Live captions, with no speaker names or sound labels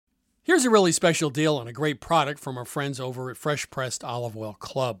Here's a really special deal on a great product from our friends over at Fresh Pressed Olive Oil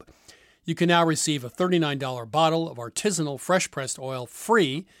Club. You can now receive a $39 bottle of artisanal fresh pressed oil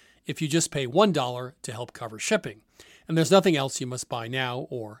free if you just pay $1 to help cover shipping. And there's nothing else you must buy now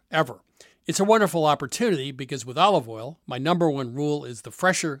or ever. It's a wonderful opportunity because with olive oil, my number one rule is the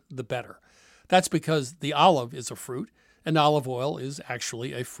fresher, the better. That's because the olive is a fruit, and olive oil is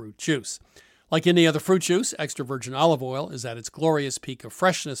actually a fruit juice. Like any other fruit juice, extra virgin olive oil is at its glorious peak of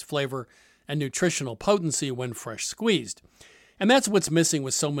freshness, flavor, and nutritional potency when fresh squeezed. And that's what's missing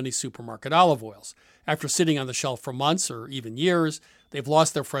with so many supermarket olive oils. After sitting on the shelf for months or even years, they've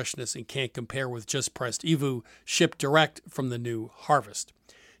lost their freshness and can't compare with just pressed EVU shipped direct from the new harvest.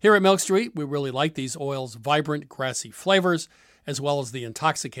 Here at Milk Street, we really like these oils' vibrant, grassy flavors, as well as the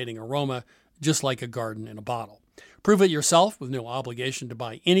intoxicating aroma, just like a garden in a bottle. Prove it yourself with no obligation to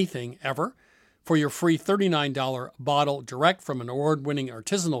buy anything ever. For your free $39 bottle direct from an award-winning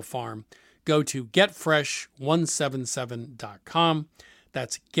artisanal farm, go to getfresh177.com.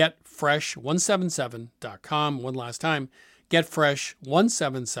 That's getfresh177.com. One last time,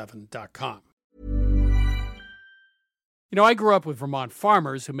 getfresh177.com. I grew up with Vermont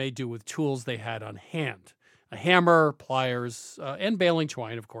farmers who made do with tools they had on hand. A hammer, pliers, and baling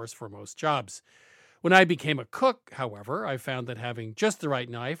twine, of course, for most jobs. When I became a cook, however, I found that having just the right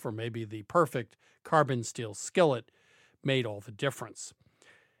knife or maybe the perfect carbon steel skillet made all the difference.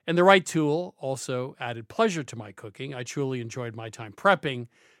 And the right tool also added pleasure to my cooking. I truly enjoyed my time prepping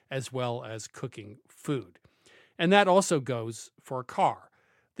as well as cooking food. And that also goes for a car.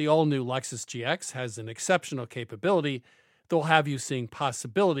 The all-new Lexus GX has an exceptional capability that will have you seeing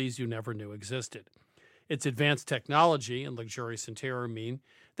possibilities you never knew existed. Its advanced technology and luxurious interior mean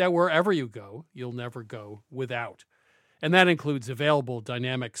that wherever you go, you'll never go without. And that includes available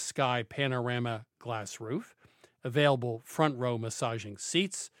dynamic sky panorama glass roof, available front row massaging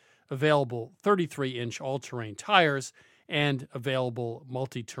seats, available 33-inch all-terrain tires, and available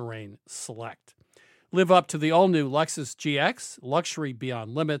multi-terrain select. Live up to the all-new Lexus GX, luxury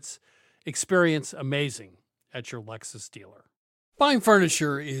beyond limits. Experience amazing at your Lexus dealer. Buying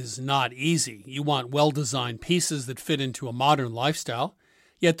furniture is not easy. You want well-designed pieces that fit into a modern lifestyle,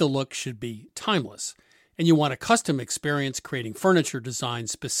 yet the look should be timeless. And you want a custom experience creating furniture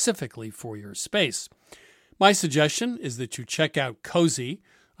designed specifically for your space. My suggestion is that you check out Cozy,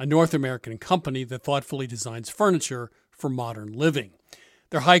 a North American company that thoughtfully designs furniture for modern living.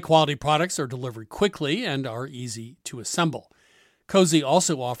 Their high-quality products are delivered quickly and are easy to assemble. Cozy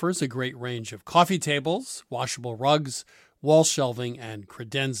also offers a great range of coffee tables, washable rugs, wall shelving, and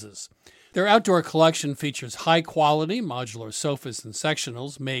credenzas. Their outdoor collection features high-quality modular sofas and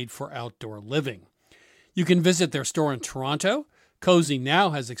sectionals made for outdoor living. You can visit their store in Toronto. Cozy now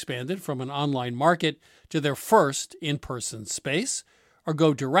has expanded from an online market to their first in-person space, or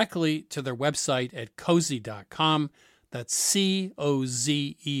go directly to their website at cozy.com. That's COZEY.com.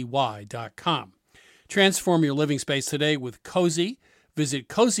 Transform your living space today with Cozy. Visit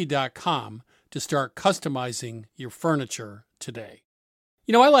cozy.com to start customizing your furniture today.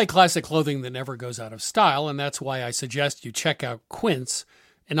 I like classic clothing that never goes out of style, and that's why I suggest you check out Quince,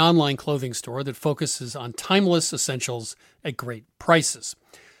 an online clothing store that focuses on timeless essentials at great prices.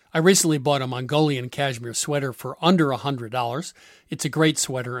 I recently bought a Mongolian cashmere sweater for under $100. It's a great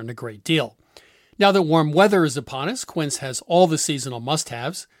sweater and a great deal. Now that warm weather is upon us, Quince has all the seasonal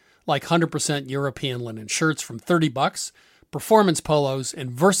must-haves, like 100% European linen shirts from $30, performance polos, and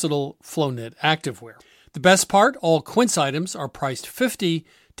versatile flow-knit activewear. The best part, all Quince items are priced 50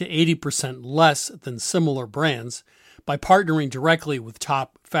 to 80% less than similar brands by partnering directly with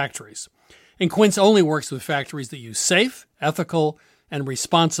top factories. And Quince only works with factories that use safe, ethical, and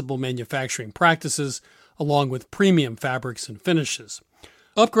responsible manufacturing practices, along with premium fabrics and finishes.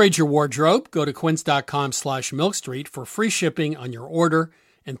 Upgrade your wardrobe. Go to quince.com/milkstreet for free shipping on your order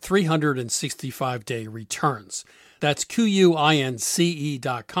and 365-day returns. That's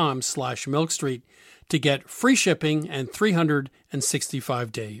QUINCE.com/milkstreet to get free shipping and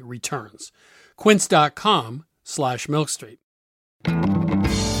 365-day returns. Quince.com/milkstreet.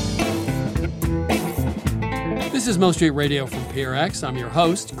 This is Milk Street Radio from PRX. I'm your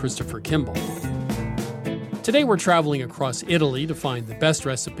host, Christopher Kimball. Today we're traveling across Italy to find the best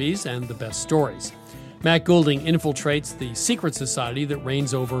recipes and the best stories. Matt Goulding infiltrates the secret society that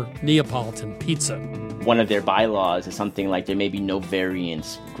reigns over Neapolitan pizza. One of their bylaws is something like there may be no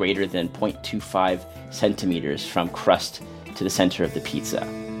variance greater than 0.25 centimeters from crust to the center of the pizza.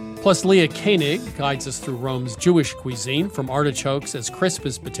 Plus, Leah Koenig guides us through Rome's Jewish cuisine, from artichokes as crisp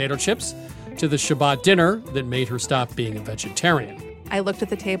as potato chips to the Shabbat dinner that made her stop being a vegetarian. I looked at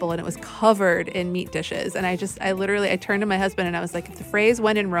the table and it was covered in meat dishes. And I turned to my husband and I was like, if the phrase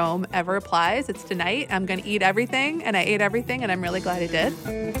 "when in Rome" ever applies, it's tonight. I'm going to eat everything. And I ate everything, and I'm really glad I did.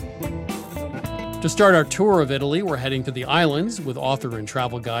 To start our tour of Italy, we're heading to the islands with author and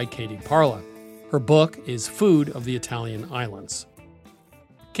travel guide Katie Parla. Her book is Food of the Italian Islands.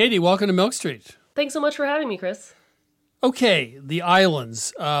 Katie, welcome to Milk Street. Thanks so much for having me, Chris. Okay, the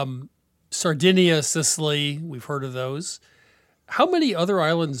islands. Sardinia, Sicily, we've heard of those. How many other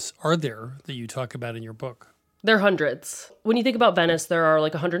islands are there that you talk about in your book? There are hundreds. When you think about Venice, there are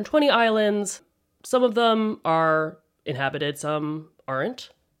like 120 islands. Some of them are inhabited, some aren't.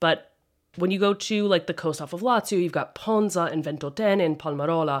 But when you go to like the coast off of Lazio, you've got Ponza and Ventotene and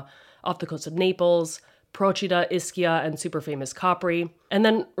Palmarola. Off the coast of Naples, Procida, Ischia, and super famous Capri. And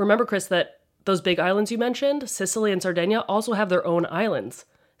then remember, Chris, that those big islands you mentioned, Sicily and Sardinia, also have their own islands.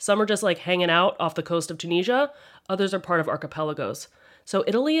 Some are just like hanging out off the coast of Tunisia. Others are part of archipelagos. So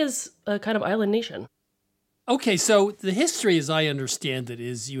Italy is a kind of island nation. Okay, so the history, as I understand it,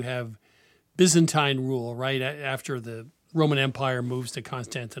 is you have Byzantine rule, right? After the Roman Empire moves to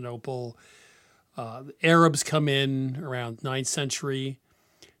Constantinople, the Arabs come in around 9th century.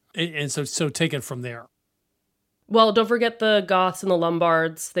 And so take it from there. Well, don't forget the Goths and the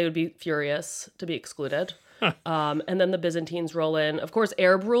Lombards. They would be furious to be excluded. And then the Byzantines roll in. Of course,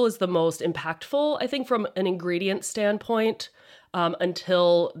 Arab rule is the most impactful, I think, from an ingredient standpoint,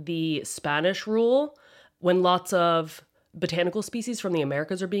 until the Spanish rule, when lots of botanical species from the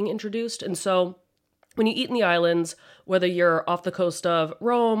Americas are being introduced. And so when you eat in the islands, whether you're off the coast of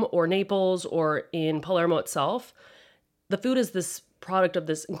Rome or Naples or in Palermo itself, the food is this product of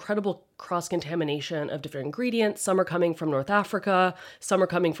this incredible cross-contamination of different ingredients. Some are coming from North Africa, some are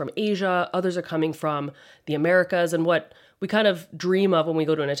coming from Asia, others are coming from the Americas. And what we kind of dream of when we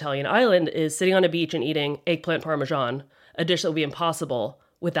go to an Italian island is sitting on a beach and eating eggplant parmesan, a dish that would be impossible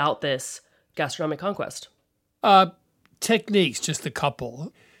without this gastronomic conquest. Techniques, just a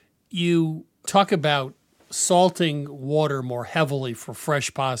couple. You talk about salting water more heavily for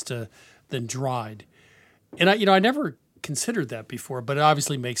fresh pasta than dried. And I never considered that before, but it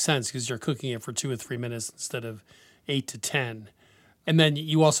obviously makes sense because you're cooking it for 2 or 3 minutes instead of 8 to 10. And then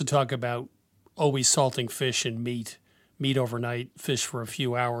you also talk about always salting fish and meat overnight, fish for a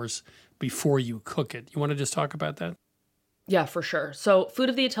few hours before you cook it. You want to just talk about that? Yeah, for sure. So Food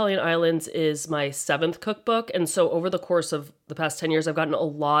of the Italian Islands is my 7th cookbook. And so over the course of the past 10 years, I've gotten a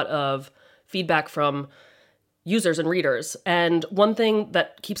lot of feedback from users and readers. And one thing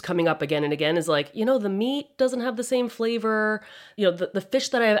that keeps coming up again and again is like, the meat doesn't have the same flavor. The fish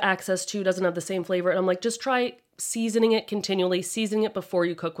that I have access to doesn't have the same flavor. And I'm like, just try seasoning it continually, seasoning it before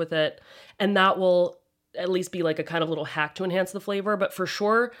you cook with it. And that will at least be like a kind of little hack to enhance the flavor. But for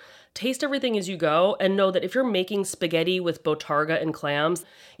sure, taste everything as you go and know that if you're making spaghetti with botarga and clams,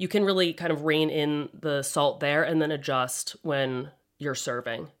 you can really kind of rein in the salt there and then adjust when you're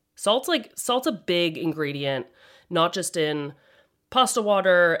serving. Salt's a big ingredient, not just in pasta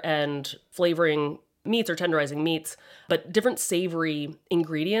water and flavoring meats or tenderizing meats, but different savory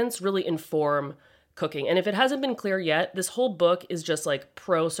ingredients really inform cooking. And if it hasn't been clear yet, this whole book is just like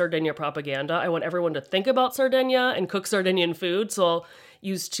pro-Sardinia propaganda. I want everyone to think about Sardinia and cook Sardinian food. So I'll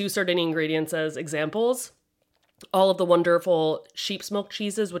use 2 Sardinian ingredients as examples. All of the wonderful sheep's milk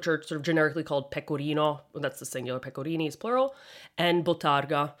cheeses, which are sort of generically called pecorino, that's the singular, pecorini is plural, and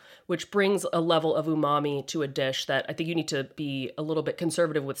botarga, which brings a level of umami to a dish that I think you need to be a little bit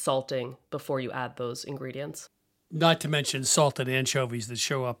conservative with salting before you add those ingredients. Not to mention salted anchovies that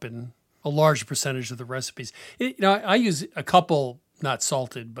show up in a large percentage of the recipes. I use a couple, not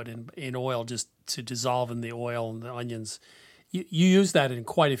salted, but in oil just to dissolve in the oil and the onions. You use that in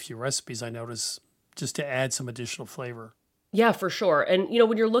quite a few recipes, I notice, just to add some additional flavor. Yeah, for sure. And,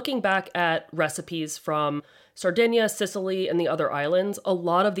 when you're looking back at recipes from Sardinia, Sicily, and the other islands, a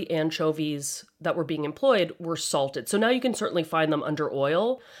lot of the anchovies that were being employed were salted. So now you can certainly find them under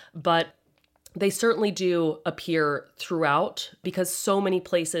oil, but they certainly do appear throughout because so many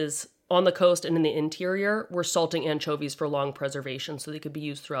places on the coast and in the interior were salting anchovies for long preservation so they could be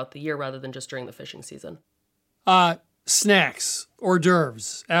used throughout the year rather than just during the fishing season. Snacks, hors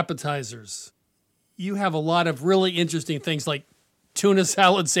d'oeuvres, appetizers. You have a lot of really interesting things like tuna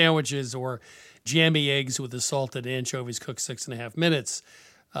salad sandwiches or jammy eggs with the salted anchovies cooked 6.5 minutes.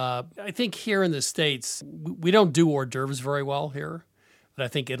 I think here in the States, we don't do hors d'oeuvres very well here, but I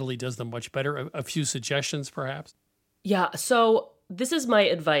think Italy does them much better. A few suggestions, perhaps? Yeah, so this is my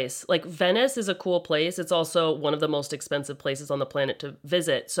advice. Like, Venice is a cool place. It's also one of the most expensive places on the planet to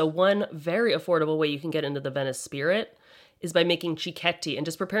visit. So one very affordable way you can get into the Venice spirit is by making cicchetti and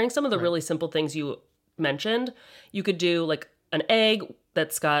just preparing some of the really simple things you mentioned. You could do like an egg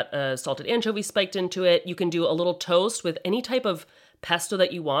that's got a salted anchovy spiked into it. You can do a little toast with any type of pesto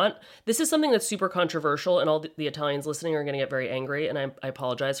that you want. This is something that's super controversial, and all the Italians listening are going to get very angry, and I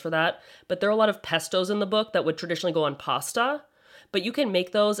apologize for that. But there are a lot of pestos in the book that would traditionally go on pasta, but you can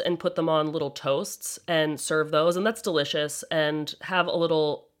make those and put them on little toasts and serve those, and that's delicious. And have a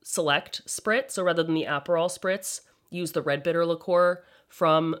little select spritz, so rather than the Aperol spritz, use the red bitter liqueur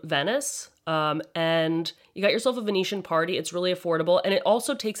from Venice. And you got yourself a Venetian party. It's really affordable, and it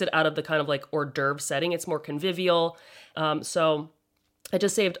also takes it out of the kind of like hors d'oeuvre setting. It's more convivial. So I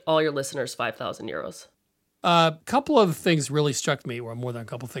just saved all your listeners 5,000 euros. A couple of things really struck me, or more than a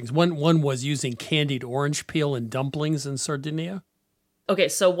couple of things. One was using candied orange peel in dumplings in Sardinia. Okay,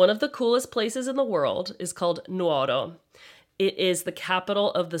 so one of the coolest places in the world is called Nuoro. It is the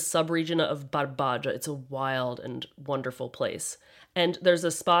capital of the subregion of Barbagia. It's a wild and wonderful place. And there's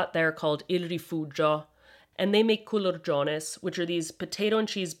a spot there called Il Rifugio, and they make culurgiones, which are these potato and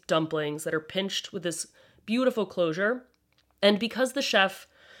cheese dumplings that are pinched with this beautiful closure. And because the chef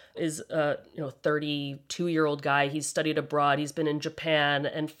is a 32-year-old guy, he's studied abroad, he's been in Japan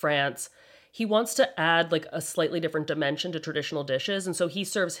and France, he wants to add like a slightly different dimension to traditional dishes. And so he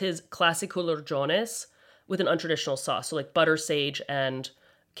serves his classic culurgiones with an untraditional sauce, so like butter, sage, and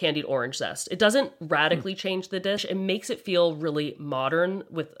candied orange zest. It doesn't radically change the dish. It makes it feel really modern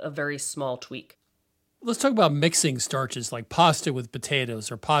with a very small tweak. Let's talk about mixing starches like pasta with potatoes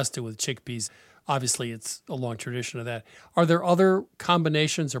or pasta with chickpeas. Obviously, it's a long tradition of that. Are there other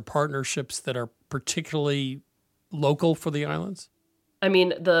combinations or partnerships that are particularly local for the islands? I mean,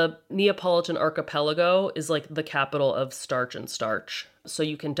 the Neapolitan archipelago is like the capital of starch and starch. So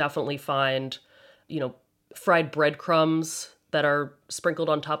you can definitely find, fried breadcrumbs that are sprinkled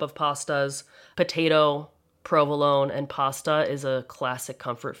on top of pastas. Potato, provolone, and pasta is a classic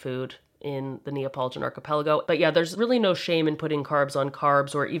comfort food in the Neapolitan archipelago. But yeah, there's really no shame in putting carbs on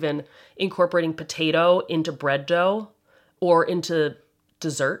carbs, or even incorporating potato into bread dough or into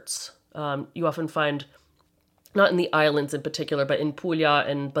desserts. You often find, not in the islands in particular, but in Puglia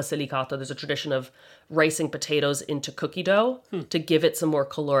and Basilicata, there's a tradition of ricing potatoes into cookie dough to give it some more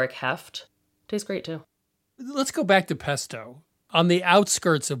caloric heft. Tastes great too. Let's go back to pesto. On the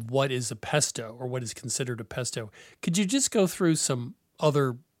outskirts of what is a pesto, or what is considered a pesto, could you just go through some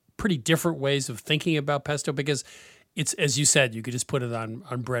other pretty different ways of thinking about pesto? Because it's, as you said, you could just put it on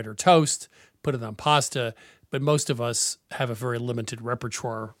bread or toast, put it on pasta, but most of us have a very limited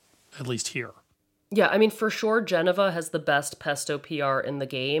repertoire, at least here. Yeah, I mean, for sure, Genova has the best pesto PR in the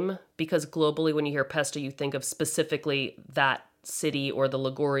game, because globally, when you hear pesto, you think of specifically that city or the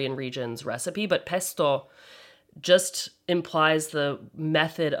Ligurian region's recipe. But pesto just implies the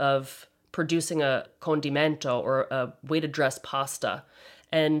method of producing a condimento, or a way to dress pasta,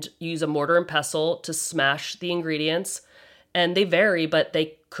 and use a mortar and pestle to smash the ingredients. And they vary, but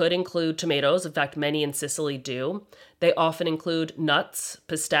they could include tomatoes. In fact, many in Sicily do. They often include nuts,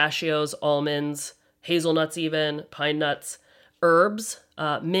 pistachios, almonds, hazelnuts even, pine nuts, herbs,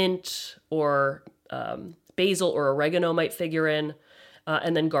 mint or basil or oregano might figure in,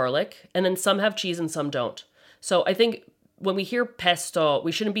 and then garlic. And then some have cheese and some don't. So I think when we hear pesto,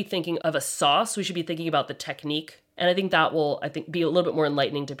 we shouldn't be thinking of a sauce. We should be thinking about the technique. And I think that will, be a little bit more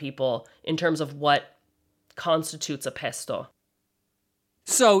enlightening to people in terms of what constitutes a pesto.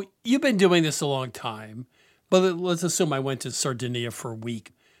 So you've been doing this a long time, but let's assume I went to Sardinia for a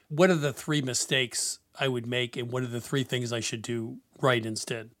week. What are the 3 mistakes I would make, and what are the 3 things I should do right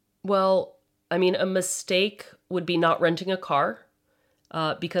instead? Well, I mean, a mistake would be not renting a car,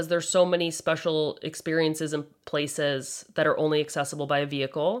 because there's so many special experiences and places that are only accessible by a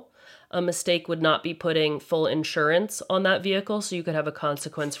vehicle. A mistake would not be putting full insurance on that vehicle, so you could have a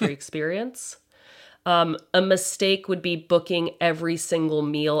consequence-free experience. A mistake would be booking every single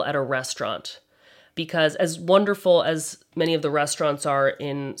meal at a restaurant, because as wonderful as many of the restaurants are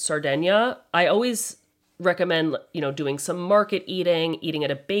in Sardinia, I always recommend, doing some market eating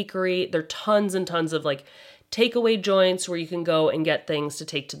at a bakery. There are tons and tons of like takeaway joints where you can go and get things to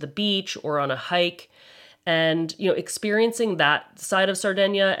take to the beach or on a hike. And, experiencing that side of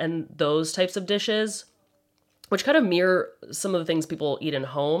Sardinia and those types of dishes, which kind of mirror some of the things people eat in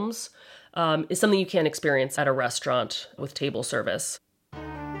homes, is something you can't experience at a restaurant with table service.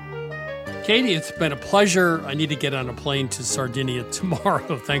 Katie, it's been a pleasure. I need to get on a plane to Sardinia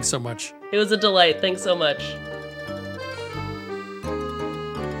tomorrow. Thanks so much. It was a delight. Thanks so much.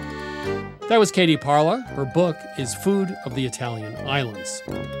 That was Katie Parla. Her book is Food of the Italian Islands.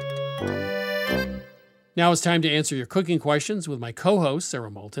 Now it's time to answer your cooking questions with my co-host,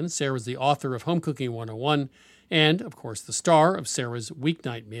 Sarah Moulton. Sarah is the author of Home Cooking 101 and, of course, the star of Sarah's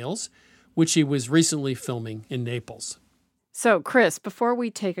Weeknight Meals, which she was recently filming in Naples. So, Chris, before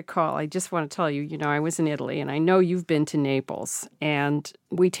we take a call, I just want to tell you, I was in Italy, and I know you've been to Naples, and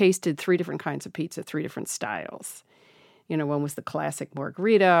we tasted 3 different kinds of pizza, 3 different styles. One was the classic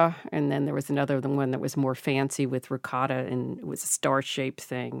margherita, and then there was another one that was more fancy with ricotta, and it was a star-shaped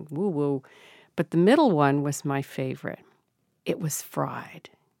thing. Woo-woo. But the middle one was my favorite. It was fried.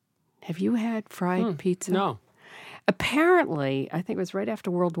 Have you had fried pizza? No. Apparently, I think it was right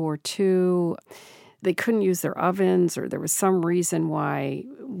after World War II, they couldn't use their ovens, or there was some reason why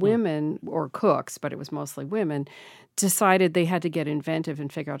women, or cooks, but it was mostly women, decided they had to get inventive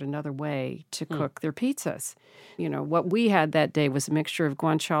and figure out another way to cook their pizzas. What we had that day was a mixture of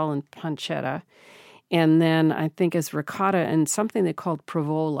guanciale and pancetta, and then I think as ricotta and something they called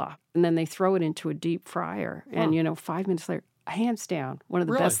provola. And then they throw it into a deep fryer. And, 5 minutes later, hands down, one of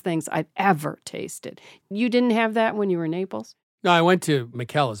the best things I've ever tasted. You didn't have that when you were in Naples? No, I went to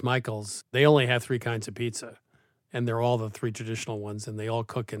Michael's. They only have 3 kinds of pizza, and they're all the 3 traditional ones, and they all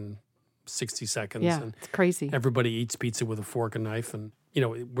cook in 60 seconds. Yeah, and it's crazy. Everybody eats pizza with a fork and knife, and,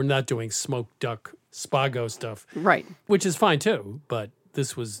 we're not doing smoked duck spago stuff. Right. Which is fine, too, but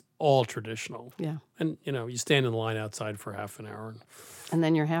this was all traditional. Yeah. And, you stand in the line outside for half an hour. And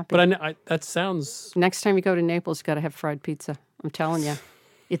then you're happy. But I that sounds... Next time you go to Naples, you got to have fried pizza. I'm telling you,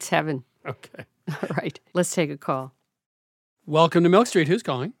 it's heaven. Okay. All right. Let's take a call. Welcome to Milk Street. Who's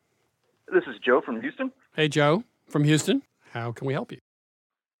calling? This is Joe from Houston. Hey, Joe from Houston. How can we help you?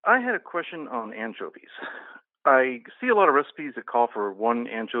 I had a question on anchovies. I see a lot of recipes that call for 1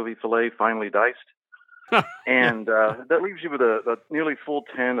 anchovy fillet finely diced. And that leaves you with a nearly full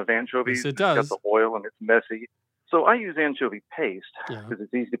 10 of anchovies. Yes, it does. It's got the oil and it's messy. So I use anchovy paste because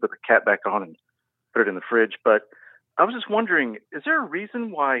it's easy to put the cap back on and put it in the fridge. But I was just wondering, is there a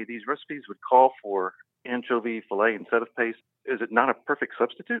reason why these recipes would call for anchovy fillet instead of paste? Is it not a perfect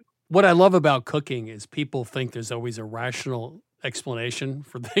substitute? What I love about cooking is people think there's always a rational explanation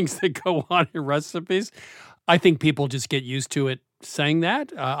for things that go on in recipes. I think people just get used to it saying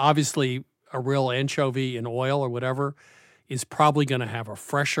that. Obviously, a real anchovy in oil or whatever is probably going to have a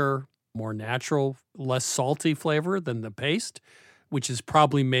fresher, more natural, less salty flavor than the paste, which is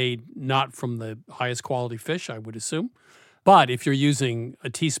probably made not from the highest quality fish, I would assume. But if you're using a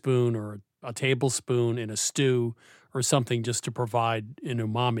teaspoon or a tablespoon in a stew or something just to provide an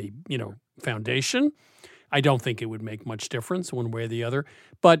umami, foundation, I don't think it would make much difference one way or the other.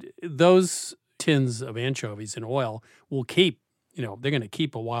 But those tins of anchovies in oil will keep, they're going to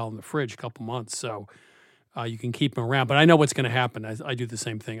keep a while in the fridge, a couple months. So you can keep them around. But I know what's going to happen. I do the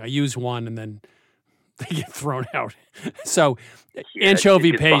same thing. I use one and then they get thrown out. So anchovy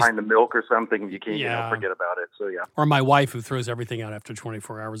it gets paste behind the milk or something, you can't forget about it. So or my wife, who throws everything out after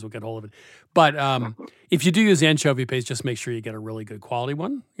 24 hours, will get hold of it. But if you do use anchovy paste, just make sure you get a really good quality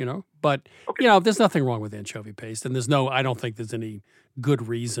one. But there's nothing wrong with anchovy paste, and I don't think there's any good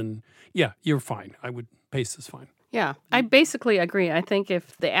reason. Yeah, you're fine. Paste is fine. Yeah, I basically agree. I think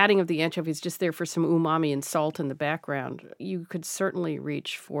if the adding of the anchovy is just there for some umami and salt in the background, you could certainly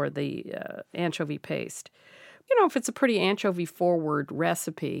reach for the anchovy paste. If it's a pretty anchovy-forward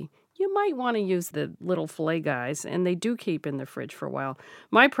recipe, you might want to use the little filet guys, and they do keep in the fridge for a while.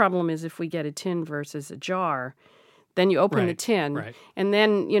 My problem is if we get a tin versus a jar, then you open the tin, and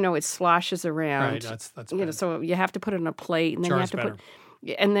then, it sloshes around. Right, that's bad. So you have to put it on a plate, and then Jar's you have to better.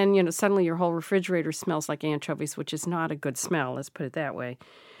 And then, suddenly your whole refrigerator smells like anchovies, which is not a good smell. Let's put it that way.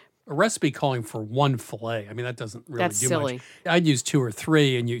 A recipe calling for 1 fillet, that doesn't really That's do silly. much. I'd use 2 or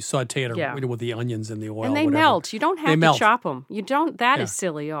 3, and you saute it Yeah. with the onions and the oil. And they whatever. melt. You don't have They to melt. chop them. You don't. That is Yeah.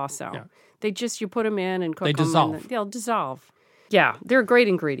 silly also. Yeah. You put them in and cook them. They dissolve. They'll dissolve. Yeah, they're a great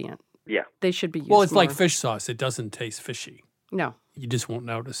ingredient. Yeah. They should be used Well, it's like more. fish sauce. It doesn't taste fishy. No. You just won't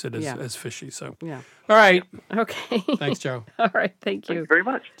notice it as, Yeah. as fishy. So, Yeah. all right. Okay. Thanks, Joe. All right. Thank Thank you. you very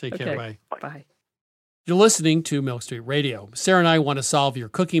much. Take Okay. care. Bye. Bye. You're listening to Milk Street Radio. Sarah and I want to solve your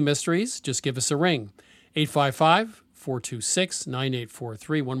cooking mysteries. Just give us a ring.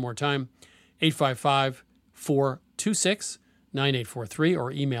 855-426-9843. One more time. 855-426-9843.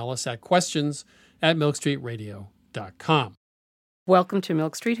 Or email us at questions@milkstreetradio.com. Welcome to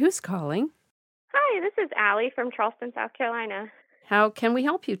Milk Street. Who's calling? Hi, this is Allie from Charleston, South Carolina. How can we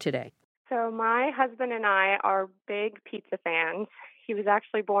help you today? So my husband and I are big pizza fans. He was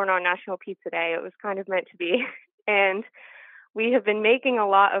actually born on National Pizza Day. It was kind of meant to be. And we have been making a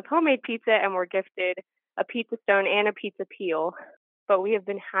lot of homemade pizza, and we're gifted a pizza stone and a pizza peel. But we have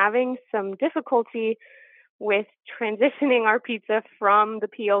been having some difficulty with transitioning our pizza from the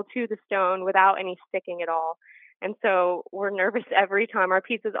peel to the stone without any sticking at all. And so we're nervous every time. Our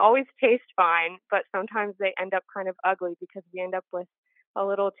pizzas always taste fine, but sometimes they end up kind of ugly because we end up with a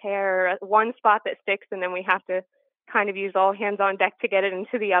little tear, one spot that sticks, and then we have to kind of used all hands on deck to get it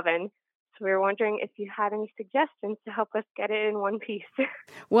into the oven. So we were wondering if you had any suggestions to help us get it in one piece.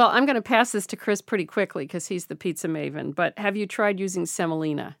 Well, I'm going to pass this to Chris pretty quickly because he's the pizza maven. But have you tried using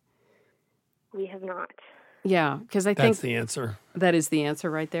semolina? We have not. Yeah, because I think that's the answer. That is the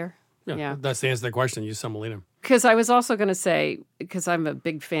answer right there. Yeah. That's the answer to the question. Use semolina. Because I was also going to say, because I'm a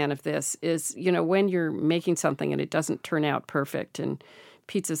big fan of this, is, when you're making something and it doesn't turn out perfect, and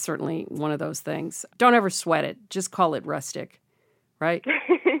pizza is certainly one of those things, don't ever sweat it. Just call it rustic, right?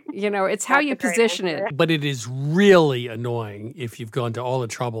 It's how you position it. But it is really annoying if you've gone to all the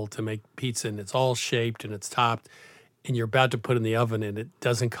trouble to make pizza and it's all shaped and it's topped and you're about to put it in the oven and it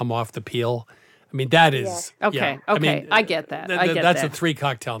doesn't come off the peel. I mean, that is... Yeah. Okay, yeah. okay. I get that. That's a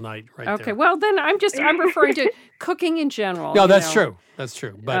 3-cocktail night right there. Okay, well, then I'm referring to cooking in general. No, that's true. That's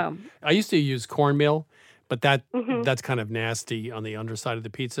true. But I used to use cornmeal, but that's kind of nasty on the underside of the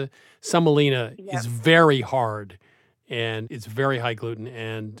pizza. Semolina is very hard, and it's very high gluten,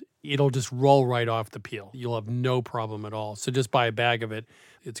 and it'll just roll right off the peel. You'll have no problem at all. So just buy a bag of it.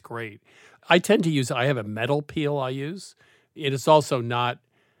 It's great. I have a metal peel I use. It is also not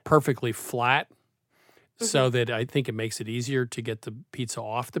perfectly flat, so that I think it makes it easier to get the pizza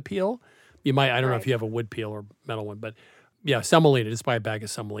off the peel. I don't know if you have a wood peel or metal one, but yeah, semolina, just buy a bag of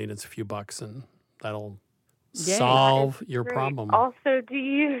semolina. It's a few bucks and that'll solve your problem. Also,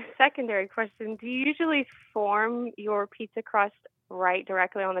 secondary question, do you usually form your pizza crust right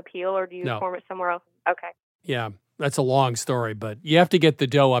directly on the peel, or do you form it somewhere else? Okay. Yeah, that's a long story, but you have to get the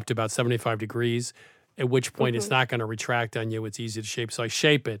dough up to about 75 degrees, at which point it's not going to retract on you. It's easy to shape. So I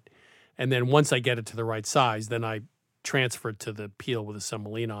shape it. And then once I get it to the right size, then I transfer it to the peel with a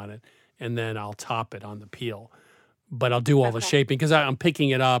semolina on it. And then I'll top it on the peel. But I'll do all the shaping because I'm picking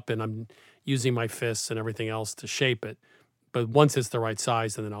it up and I'm using my fists and everything else to shape it. But once it's the right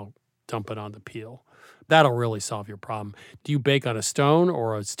size, then I'll dump it on the peel. That'll really solve your problem. Do you bake on a stone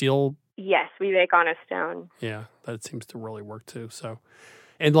or a steel? Yes, we bake on a stone. Yeah, that seems to really work too. So,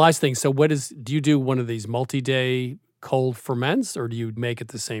 and the last thing, so do you do one of these multi-day cold ferments, or do you make it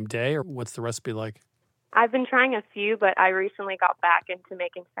the same day, or what's the recipe like? I've been trying a few, but I recently got back into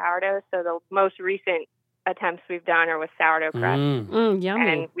making sourdough, so the most recent attempts we've done are with sourdough crust. Yummy.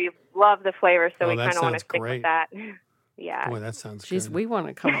 And we love the flavor, so we kind of want to stick with that. Yeah. Boy, that sounds good. Jeez, we want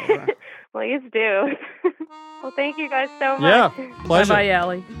to come over. Please do. Well, thank you guys so much. Yeah, pleasure. Bye-bye,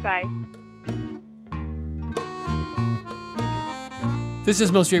 Allie. Bye. This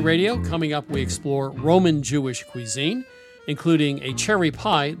is Milk Street Radio. Coming up, we explore Roman Jewish cuisine, including a cherry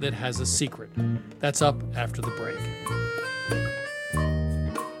pie that has a secret. That's up after the break.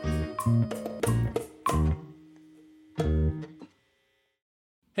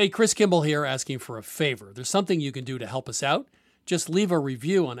 Hey, Chris Kimball here, asking for a favor. There's something you can do to help us out. Just leave a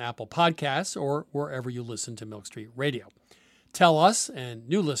review on Apple Podcasts or wherever you listen to Milk Street Radio. Tell us and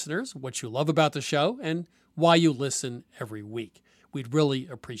new listeners what you love about the show and why you listen every week. We'd really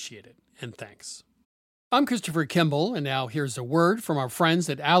appreciate it, and thanks. I'm Christopher Kimball, and now here's a word from our friends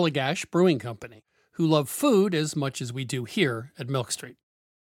at Allagash Brewing Company, who love food as much as we do here at Milk Street.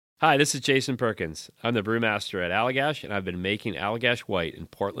 Hi, this is Jason Perkins. I'm the brewmaster at Allagash, and I've been making Allagash White in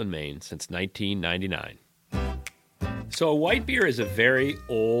Portland, Maine since 1999. So a white beer is a very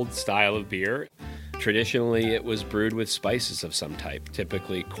old style of beer. Traditionally, it was brewed with spices of some type,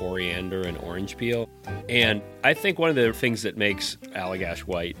 typically coriander and orange peel. And I think one of the things that makes Allagash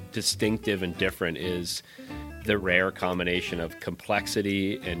White distinctive and different is the rare combination of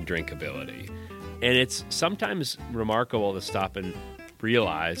complexity and drinkability. And it's sometimes remarkable to stop and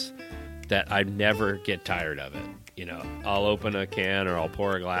realize that I never get tired of it. You know, I'll open a can or I'll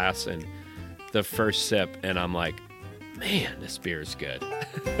pour a glass and the first sip and I'm like, man, this beer is good.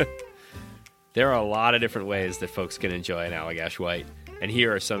 There are a lot of different ways that folks can enjoy an Allagash White, and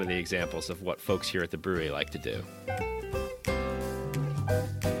here are some of the examples of what folks here at the brewery like to do.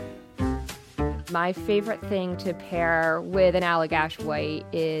 My favorite thing to pair with an Allagash White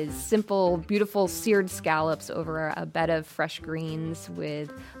is simple, beautiful seared scallops over a bed of fresh greens with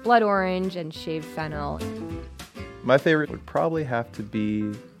blood orange and shaved fennel. My favorite would probably have to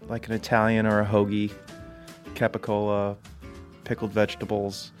be like an Italian or a hoagie, capicola, pickled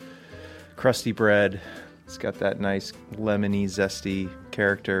vegetables, crusty bread. It's got that nice lemony, zesty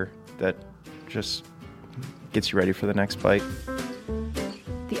character that just gets you ready for the next bite.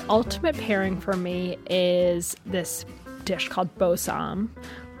 The ultimate pairing for me is this dish called bossam,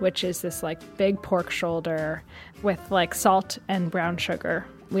 which is this like big pork shoulder with like salt and brown sugar.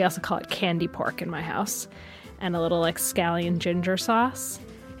 We also call it candy pork in my house, and a little like scallion ginger sauce.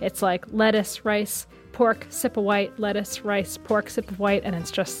 It's like lettuce, rice, pork, sip of white, lettuce, rice, pork, sip of white, and it's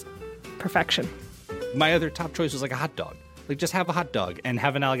just perfection. My other top choice was like a hot dog. Like, just have a hot dog and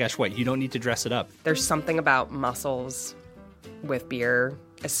have an Allagash White. You don't need to dress it up. There's something about mussels with beer,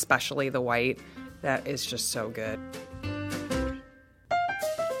 especially the white, that is just so good.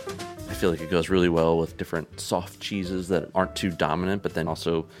 I feel like it goes really well with different soft cheeses that aren't too dominant, but then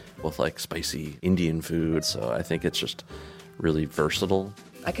also with like spicy Indian food. So I think it's just really versatile.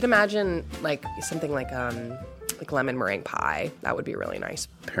 I could imagine like something like lemon meringue pie. That would be really nice.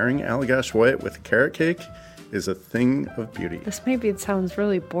 Pairing Allagash White with carrot cake is a thing of beauty. This maybe sounds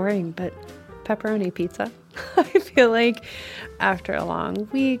really boring, but pepperoni pizza. I feel like after a long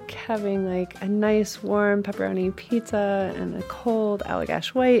week, having like a nice warm pepperoni pizza and a cold Allagash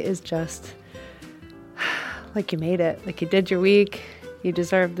White is just like you made it. Like you did your week. You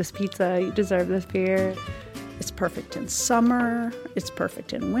deserve this pizza. You deserve this beer. It's perfect in summer. It's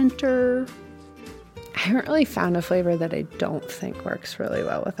perfect in winter. I haven't really found a flavor that I don't think works really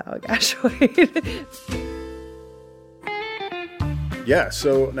well with Allagash White. Yeah,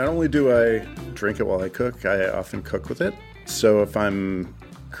 so not only do I drink it while I cook, I often cook with it. So if I'm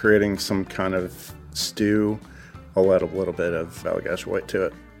creating some kind of stew, I'll add a little bit of Allagash White to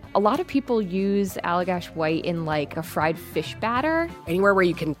it. A lot of people use Allagash White in like a fried fish batter. Anywhere where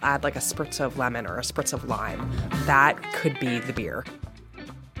you can add like a spritz of lemon or a spritz of lime, that could be the beer.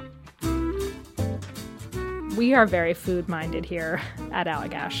 We are very food-minded here at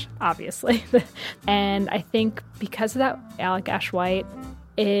Allagash, obviously. And I think because of that, Allagash White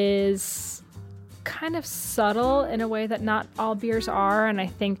is kind of subtle in a way that not all beers are, and I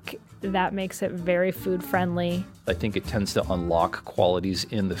think that makes it very food-friendly. I think it tends to unlock qualities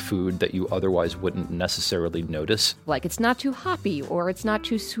in the food that you otherwise wouldn't necessarily notice. Like it's not too hoppy or it's not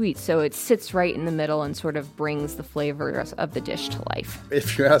too sweet, so it sits right in the middle and sort of brings the flavors of the dish to life.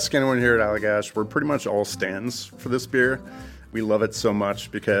 If you ask anyone here at Allagash, we're pretty much all stands for this beer. We love it so much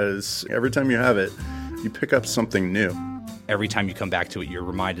because every time you have it, you pick up something new. Every time you come back to it, you're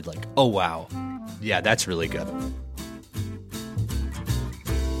reminded like, oh wow, yeah, that's really good.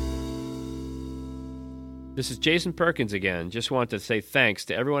 This is Jason Perkins again. Just want to say thanks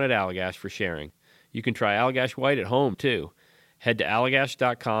to everyone at Allagash for sharing. You can try Allagash White at home, too. Head to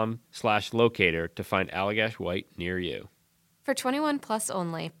allagash.com/locator to find Allagash White near you. For 21 plus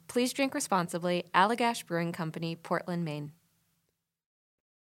only, please drink responsibly. Allagash Brewing Company, Portland, Maine.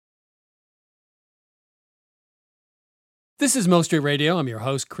 This is Milk Street Radio. I'm your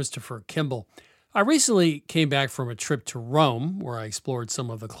host, Christopher Kimball. I recently came back from a trip to Rome, where I explored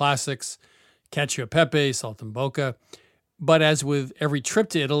some of the classics, cacio e pepe, saltimbocca. But as with every trip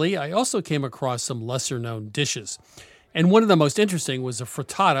to Italy, I also came across some lesser-known dishes. And one of the most interesting was a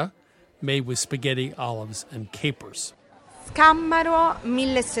frittata made with spaghetti, olives, and capers. Scammaro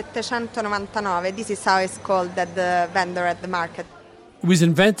 1799. This is how it's called at the vendor at the market. It was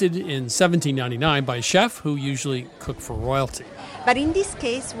invented in 1799 by a chef who usually cooked for royalty. But in this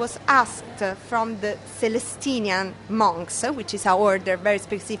case was asked from the Celestinian monks, which is a order, very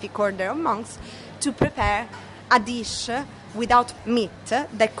specific order of monks, to prepare a dish without meat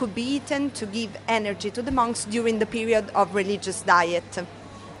that could be eaten to give energy to the monks during the period of religious diet.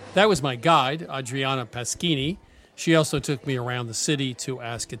 That was my guide, Adriana Paschini. She also took me around the city to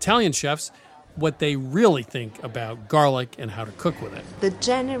ask Italian chefs what they really think about garlic and how to cook with it. The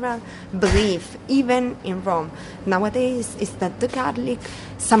general belief, even in Rome nowadays, is that the garlic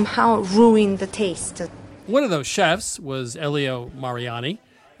somehow ruined the taste. One of those chefs was Elio Mariani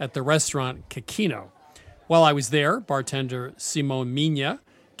at the restaurant Cecchino. While I was there, bartender Simone Migna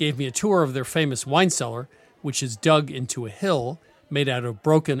gave me a tour of their famous wine cellar, which is dug into a hill made out of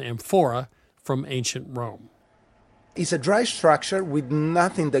broken amphora from ancient Rome. It's a dry structure with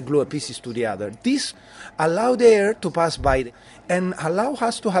nothing that glue pieces to the other. This allows the air to pass by and allow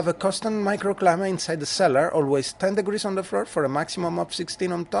us to have a constant microclimate inside the cellar, always 10 degrees on the floor for a maximum of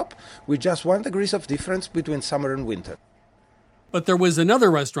 16 on top, with just 1 degree of difference between summer and winter. But there was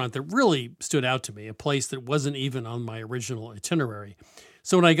another restaurant that really stood out to me, a place that wasn't even on my original itinerary.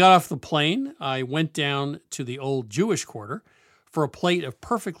 So when I got off the plane, I went down to the old Jewish quarter for a plate of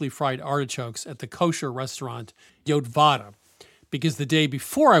perfectly fried artichokes at the kosher restaurant Yotvada, because the day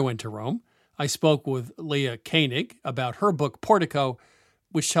before I went to Rome, I spoke with Leah Koenig about her book Portico,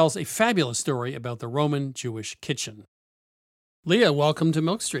 which tells a fabulous story about the Roman Jewish kitchen. Leah, welcome to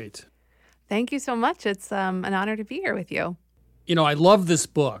Milk Street. Thank you so much. It's an honor to be here with you. You know, I love this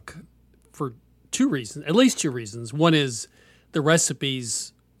book for two reasons, at least two reasons. One is the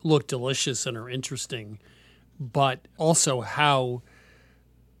recipes look delicious and are interesting, but also how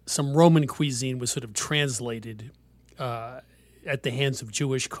some Roman cuisine was sort of translated at the hands of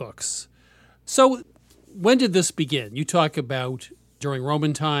Jewish cooks. So when did this begin? You talk about during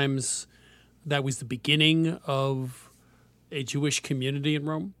Roman times, that was the beginning of a Jewish community in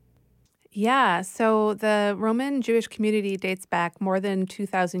Rome? Yeah, so the Roman Jewish community dates back more than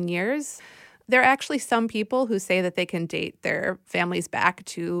 2,000 years. There are actually some people who say that they can date their families back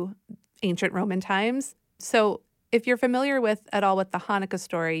to ancient Roman times. So if you're familiar at all with the Hanukkah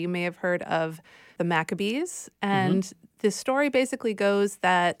story, you may have heard of the Maccabees. And the story basically goes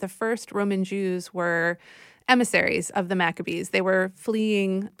that the first Roman Jews were emissaries of the Maccabees. They were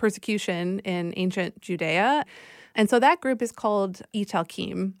fleeing persecution in ancient Judea. And so that group is called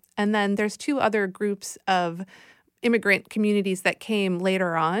Italkim. And then there's two other groups of immigrant communities that came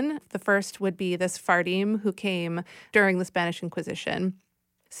later on. The first would be the Sephardim, who came during the Spanish Inquisition.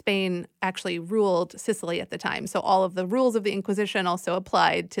 Spain actually ruled Sicily at the time. So all of the rules of the Inquisition also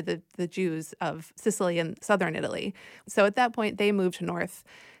applied to the Jews of Sicily and southern Italy. So at that point, they moved north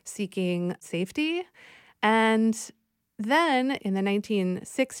seeking safety. And then in the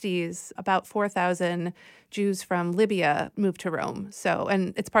 1960s, about 4,000 Jews from Libya moved to Rome. So,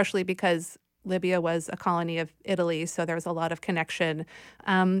 and it's partially because Libya was a colony of Italy, so there was a lot of connection.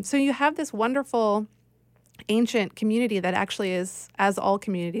 So you have this wonderful ancient community that actually is, as all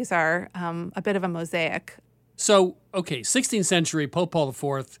communities are, a bit of a mosaic. So, okay, 16th century, Pope Paul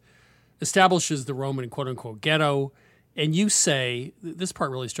IV establishes the Roman quote-unquote ghetto, and you say, this part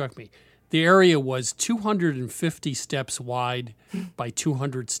really struck me, the area was 250 steps wide by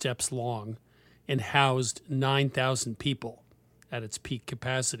 200 steps long and housed 9,000 people at its peak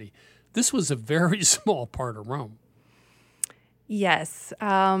capacity. This was a very small part of Rome. Yes.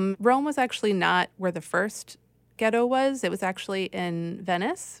 Rome was actually not where the first ghetto was. It was actually in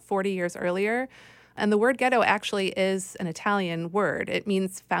Venice 40 years earlier. And the word ghetto actually is an Italian word. It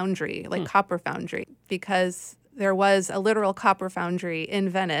means foundry, like copper foundry, because there was a literal copper foundry in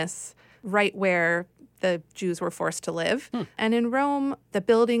Venice right where the Jews were forced to live. And in Rome, the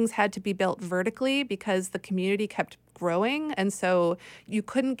buildings had to be built vertically because the community kept growing. And so you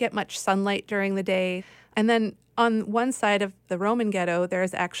couldn't get much sunlight during the day. And then on one side of the Roman ghetto,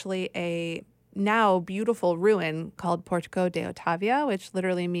 there's actually a now beautiful ruin called Portico de Ottavia, which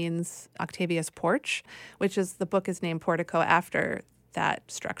literally means Octavia's porch, which is the book is named Portico after that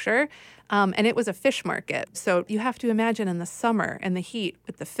structure. And it was a fish market. So you have to imagine in the summer and the heat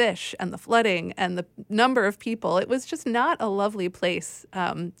with the fish and the flooding and the number of people, it was just not a lovely place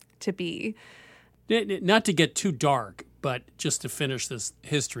to be. Not to get too dark, but just to finish this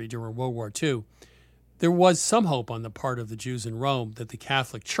history during World War II, there was some hope on the part of the Jews in Rome that the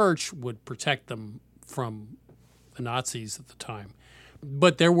Catholic Church would protect them from the Nazis at the time.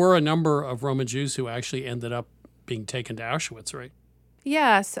 But there were a number of Roman Jews who actually ended up being taken to Auschwitz, right?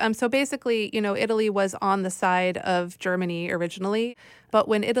 Yes. So basically, Italy was on the side of Germany originally. But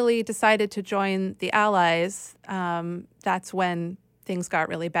when Italy decided to join the Allies, that's when things got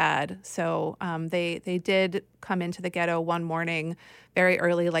really bad. So they did come into the ghetto one morning very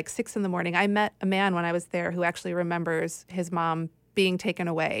early, like 6 a.m. I met a man when I was there who actually remembers his mom being taken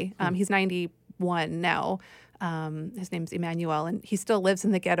away. He's 91 now. His name's Emmanuel, and he still lives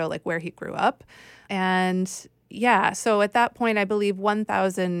in the ghetto, like where he grew up. And yeah, so at that point, I believe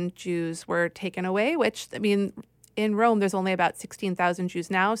 1,000 Jews were taken away, which, I mean, in Rome, there's only about 16,000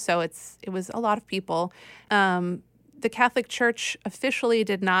 Jews now, so it was a lot of people. The Catholic Church officially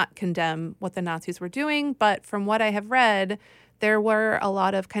did not condemn what the Nazis were doing, but from what I have read, there were a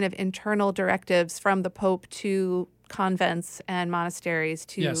lot of kind of internal directives from the Pope to convents and monasteries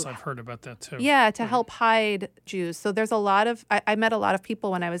to... Yes, I've heard about that too. Yeah, to help hide Jews. So there's a lot of... I met a lot of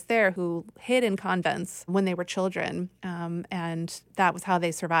people when I was there who hid in convents when they were children, and that was how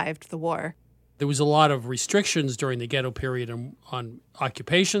they survived the war. There was a lot of restrictions during the ghetto period on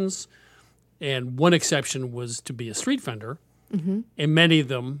occupations, and one exception was to be a street vendor, and many of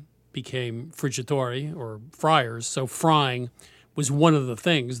them became friggitori or friars. So frying was one of the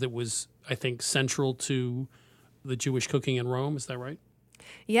things that was, I think, central to the Jewish cooking in Rome. Is that right?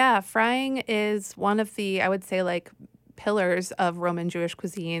 Yeah, frying is one of the, I would say, like, pillars of Roman Jewish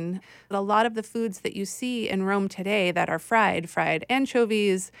cuisine. A lot of the foods that you see in Rome today that are fried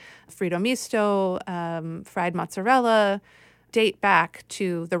anchovies, fritto misto, fried mozzarella, date back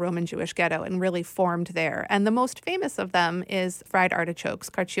to the Roman Jewish ghetto and really formed there. And the most famous of them is fried artichokes,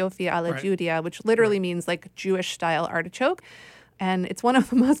 carciofi alla Judia, which literally means like Jewish-style artichoke. And it's one of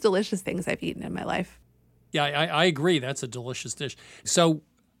the most delicious things I've eaten in my life. Yeah, I agree. That's a delicious dish. So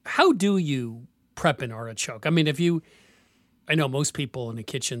how do you prep an artichoke? I mean, I know most people in the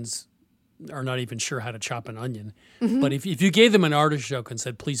kitchens are not even sure how to chop an onion, but if you gave them an artichoke and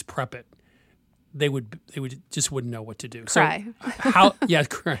said, please prep it, they would just wouldn't know what to do. Cry. So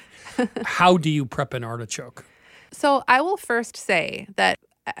how do you prep an artichoke? So I will first say that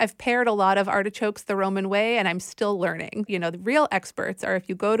I've paired a lot of artichokes the Roman way, and I'm still learning. The real experts are if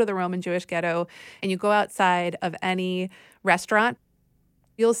you go to the Roman Jewish ghetto and you go outside of any restaurant,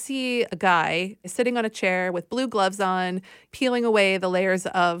 you'll see a guy sitting on a chair with blue gloves on, peeling away the layers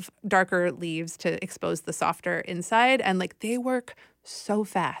of darker leaves to expose the softer inside. And they work so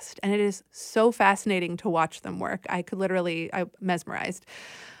fast. And it is so fascinating to watch them work. I'm mesmerized.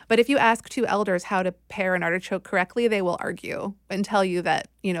 But if you ask two elders how to pare an artichoke correctly, they will argue and tell you that,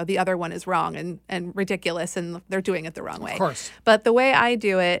 the other one is wrong and ridiculous and they're doing it the wrong way. Of course. But the way I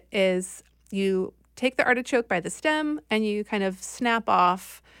do it is you take the artichoke by the stem and you kind of snap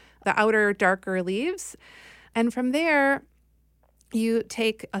off the outer darker leaves. And from there, you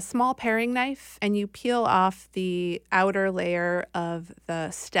take a small paring knife and you peel off the outer layer of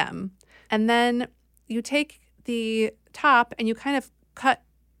the stem. And then you take the top and you kind of cut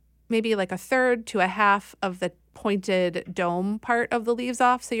maybe a third to a half of the pointed dome part of the leaves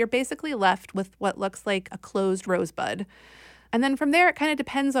off. So you're basically left with what looks like a closed rosebud. And then from there, it kind of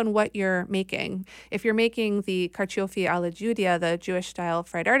depends on what you're making. If you're making the carciofi alla Giudia, the Jewish-style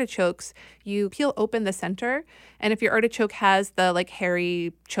fried artichokes, you peel open the center. And if your artichoke has the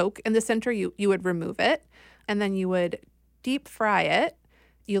hairy choke in the center, you would remove it. And then you would deep fry it.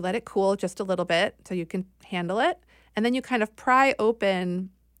 You let it cool just a little bit so you can handle it. And then you kind of pry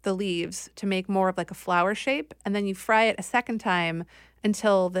open the leaves to make more of a flower shape. And then you fry it a second time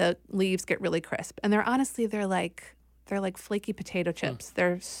until the leaves get really crisp. And they're like flaky potato chips.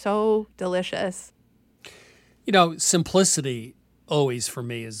 They're so delicious. Simplicity always for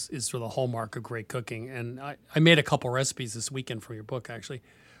me is sort of the hallmark of great cooking. And I made a couple recipes this weekend for your book, actually.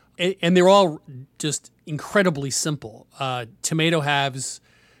 And they're all just incredibly simple. Tomato halves,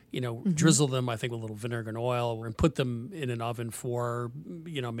 drizzle them, I think, with a little vinegar and oil and put them in an oven for,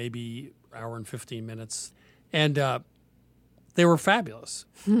 maybe an hour and 15 minutes. And they were fabulous.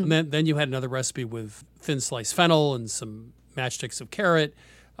 And then you had another recipe with thin sliced fennel and some matchsticks of carrot,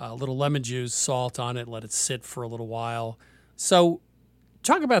 a little lemon juice, salt on it, let it sit for a little while. So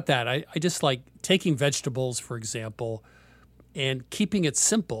talk about that. I just like taking vegetables, for example, and keeping it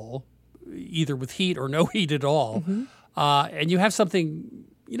simple, either with heat or no heat at all. And you have something,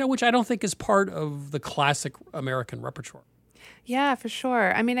 which I don't think is part of the classic American repertoire. Yeah, for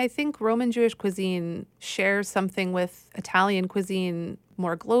sure. I mean, I think Roman Jewish cuisine shares something with Italian cuisine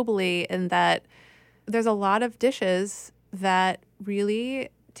more globally in that there's a lot of dishes that really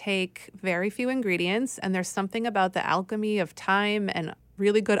take very few ingredients, and there's something about the alchemy of thyme and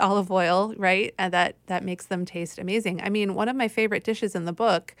really good olive oil, right? And that makes them taste amazing. I mean, one of my favorite dishes in the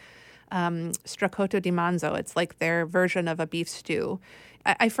book, stracotto di manzo, it's like their version of a beef stew.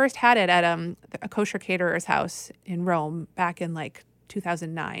 I first had it at a kosher caterer's house in Rome back in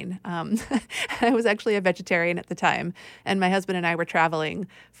 2009. I was actually a vegetarian at the time, and my husband and I were traveling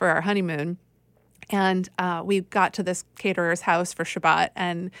for our honeymoon. And we got to this caterer's house for Shabbat,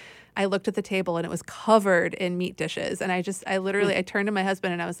 and I looked at the table and it was covered in meat dishes. And I turned to my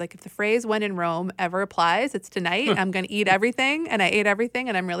husband and I was like, if the phrase "when in Rome" ever applies, it's tonight. I'm going to eat everything. And I ate everything,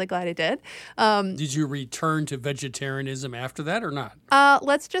 and I'm really glad I did. Did you return to vegetarianism after that or not?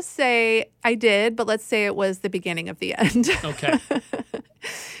 Let's just say I did, but let's say it was the beginning of the end. Okay.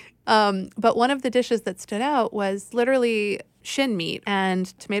 But one of the dishes that stood out was literally shin meat and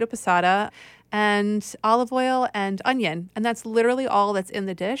tomato passata and olive oil and onion. And that's literally all that's in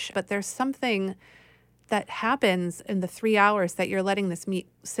the dish. But there's something that happens in the 3 hours that you're letting this meat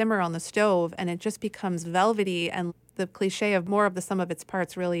simmer on the stove, and it just becomes velvety, and the cliche of more of the sum of its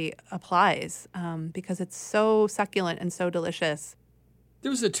parts really applies because it's so succulent and so delicious.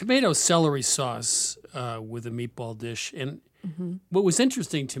 There was a tomato celery sauce with a meatball dish. And what was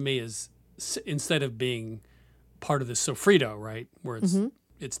interesting to me is instead of being part of the sofrito, right, where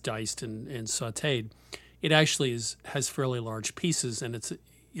it's diced and sautéed, it actually has fairly large pieces, and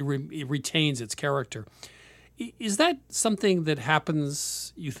it retains its character. Is that something that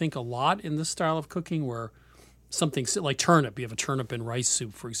happens, you think, a lot in this style of cooking, where something like turnip, you have a turnip and rice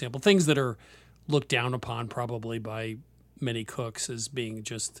soup, for example, things that are looked down upon probably by many cooks as being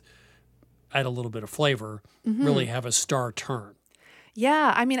just add a little bit of flavor, really have a star turn?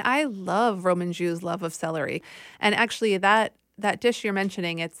 Yeah, I mean, I love Roman Jews' love of celery. And actually that dish you're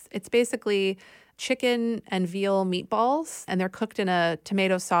mentioning, it's basically chicken and veal meatballs, and they're cooked in a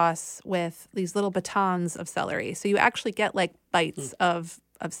tomato sauce with these little batons of celery. So you actually get like bites of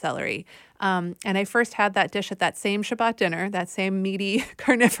celery. And I first had that dish at that same Shabbat dinner, that same meaty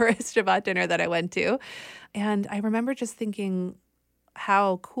carnivorous Shabbat dinner that I went to. And I remember just thinking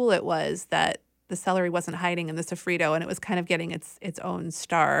how cool it was that the celery wasn't hiding in the sofrito, and it was kind of getting its own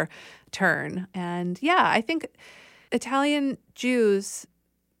star turn. And yeah, I think Italian Jews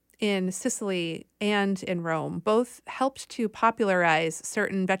in Sicily and in Rome both helped to popularize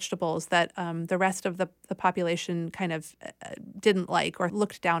certain vegetables that the rest of the population kind of didn't like or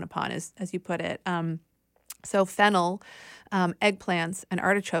looked down upon, as you put it. So fennel, eggplants, and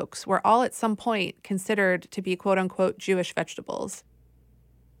artichokes were all at some point considered to be quote-unquote Jewish vegetables.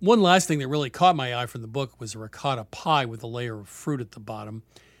 One last thing that really caught my eye from the book was a ricotta pie with a layer of fruit at the bottom.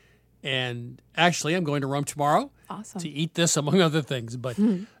 And actually, I'm going to Rome tomorrow to eat this, among other things. But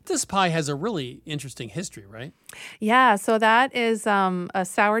this pie has a really interesting history, right? Yeah, so that is a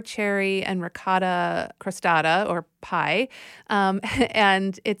sour cherry and ricotta crostata, or pie.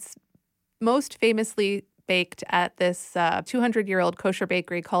 And it's most famously baked at this 200-year-old kosher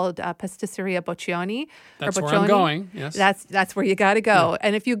bakery called Pasticceria Boccioni. That's where I'm going, yes. That's where you got to go. Yeah.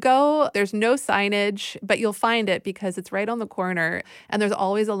 And if you go, there's no signage, but you'll find it because it's right on the corner, and there's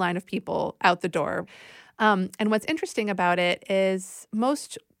always a line of people out the door. And what's interesting about it is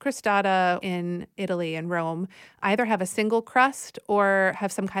most crostata in Italy and Rome either have a single crust or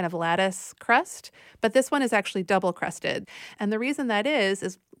have some kind of lattice crust, but this one is actually double crusted. And the reason that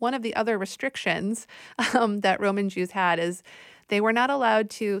is one of the other restrictions that Roman Jews had is they were not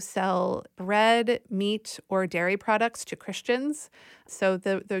allowed to sell bread, meat, or dairy products to Christians. So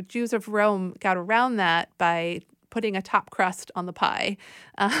the Jews of Rome got around that by putting a top crust on the pie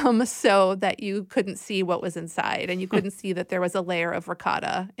so that you couldn't see what was inside and you couldn't see that there was a layer of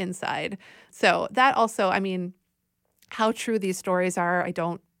ricotta inside. So that also, I mean, how true these stories are, I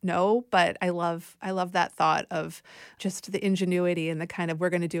don't know, but I love that thought of just the ingenuity and the kind of we're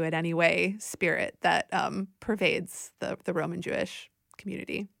going to do it anyway spirit that pervades the Roman Jewish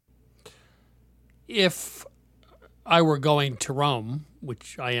community. If I were going to Rome,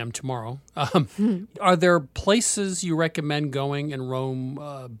 which I am tomorrow, are there places you recommend going in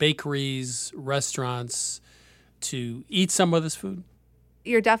Rome, bakeries, restaurants, to eat some of this food?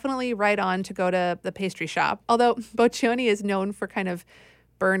 You're definitely right on to go to the pastry shop, although Boccioni is known for kind of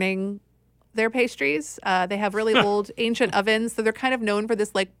burning their pastries. They have really old ancient ovens, so they're kind of known for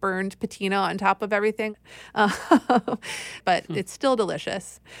this like burned patina on top of everything. But it's still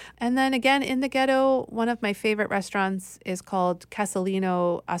delicious. And then again, in the ghetto, one of my favorite restaurants is called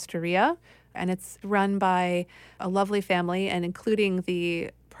Casalino Osteria, and it's run by a lovely family, and including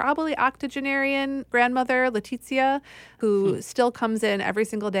the probably octogenarian grandmother, Letizia, who still comes in every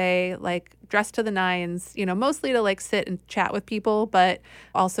single day, like dressed to the nines, you know, mostly to like sit and chat with people, but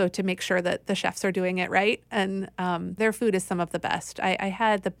also to make sure that the chefs are doing it right. And their food is some of the best. I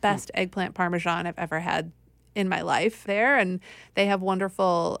had the best eggplant parmesan I've ever had in my life there. And they have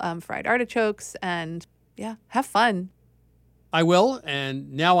wonderful fried artichokes, and yeah, have fun. I will,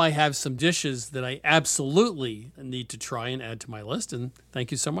 and now I have some dishes that I absolutely need to try and add to my list, and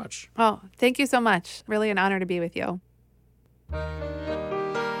thank you so much. Oh, thank you so much. Really an honor to be with you.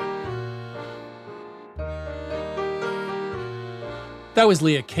 That was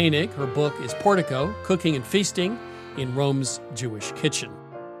Leah Koenig. Her book is Portico, Cooking and Feasting in Rome's Jewish Kitchen.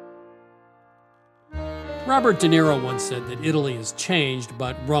 Robert De Niro once said that Italy has changed,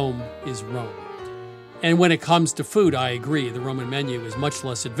 but Rome is Rome. And when it comes to food, I agree. The Roman menu is much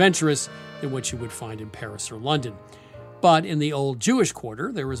less adventurous than what you would find in Paris or London. But in the old Jewish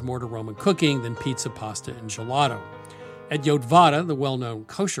quarter, there is more to Roman cooking than pizza, pasta, and gelato. At Yotvata, the well-known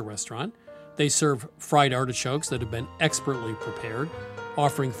kosher restaurant, they serve fried artichokes that have been expertly prepared,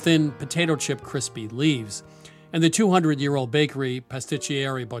 offering thin potato chip crispy leaves. And the 200-year-old bakery,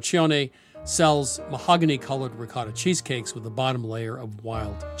 Pasticceria Boccioni, sells mahogany-colored ricotta cheesecakes with a bottom layer of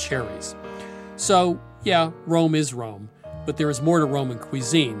wild cherries. So, yeah, Rome is Rome, but there is more to Roman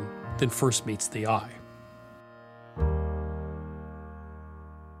cuisine than first meets the eye.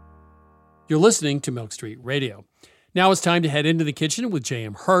 You're listening to Milk Street Radio. Now it's time to head into the kitchen with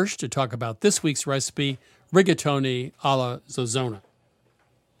J.M. Hirsch to talk about this week's recipe, rigatoni alla zozzona.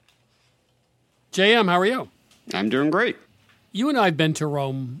 J.M., how are you? I'm doing great. You and I have been to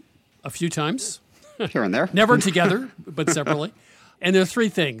Rome a few times. Here and there. Never together, but separately. And there are three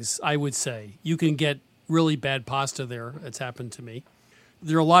things I would say. You can get really bad pasta there. It's happened to me.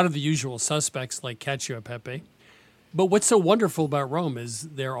 There are a lot of the usual suspects like cacio e pepe. But what's so wonderful about Rome is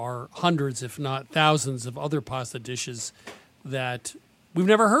there are hundreds, if not thousands, of other pasta dishes that we've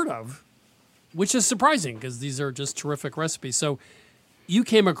never heard of, which is surprising because these are just terrific recipes. So you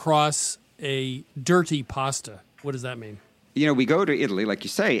came across a dirty pasta. What does that mean? You know, we go to Italy, like you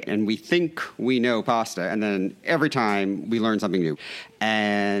say, and we think we know pasta, and then every time we learn something new.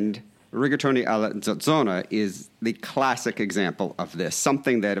 And rigatoni alla zozzona is the classic example of this,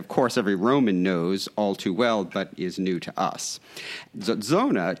 something that, of course, every Roman knows all too well, but is new to us.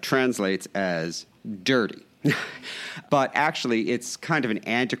 Zozzona translates as dirty. But actually, it's kind of an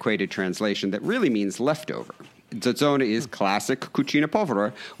antiquated translation that really means leftover. Zozzona is classic cucina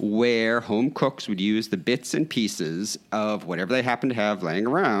povera, where home cooks would use the bits and pieces of whatever they happen to have laying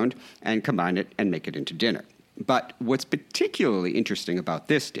around and combine it and make it into dinner. But what's particularly interesting about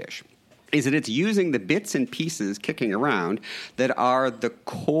this dish is that it's using the bits and pieces kicking around that are the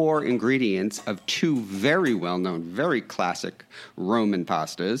core ingredients of two very well-known, very classic Roman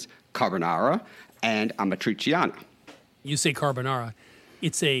pastas, carbonara and amatriciana. You say carbonara.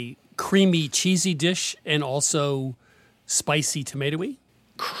 It's a creamy, cheesy dish and also spicy, tomatoey?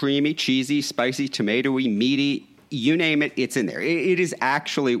 Creamy, cheesy, spicy, tomatoey, meaty, you name it, it's in there. It is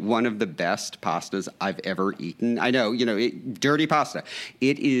actually one of the best pastas I've ever eaten. I know, dirty pasta.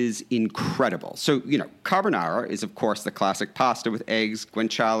 It is incredible. So, carbonara is, of course, the classic pasta with eggs,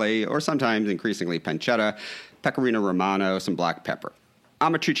 guanciale, or sometimes increasingly pancetta, pecorino romano, some black pepper.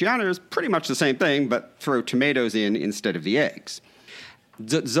 Amatriciana is pretty much the same thing, but throw tomatoes in instead of the eggs.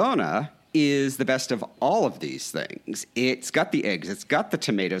 Zozzona is the best of all of these things. It's got the eggs, it's got the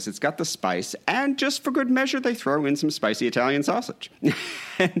tomatoes, it's got the spice, and just for good measure, they throw in some spicy Italian sausage.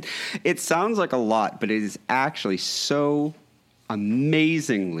 And it sounds like a lot, but it is actually so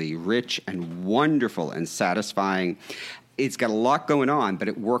amazingly rich and wonderful and satisfying. It's got a lot going on, but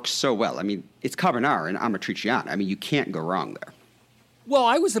it works so well. I mean, it's carbonara and amatriciana. I mean, you can't go wrong there. Well,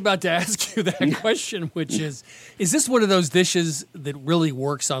 I was about to ask you that question, which is this one of those dishes that really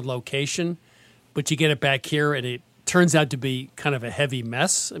works on location, but you get it back here and it turns out to be kind of a heavy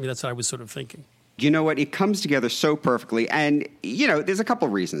mess? I mean, that's what I was sort of thinking. You know what? It comes together so perfectly. And, there's a couple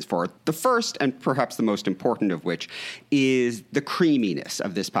of reasons for it. The first, and perhaps the most important of which, is the creaminess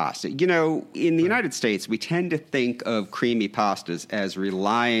of this pasta. In the United States, we tend to think of creamy pastas as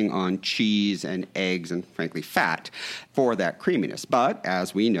relying on cheese and eggs and, frankly, fat for that creaminess. But,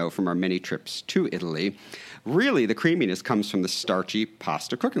 as we know from our many trips to Italy, really, the creaminess comes from the starchy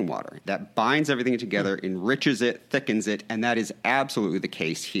pasta cooking water. That binds everything together, enriches it, thickens it, and that is absolutely the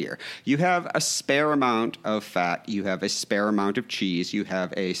case here. You have a spare amount of fat, you have a spare amount of cheese, you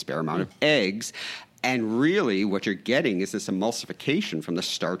have a spare amount of eggs, and really what you're getting is this emulsification from the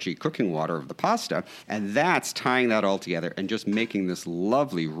starchy cooking water of the pasta, and that's tying that all together and just making this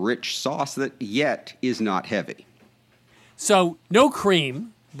lovely, rich sauce that yet is not heavy. So, no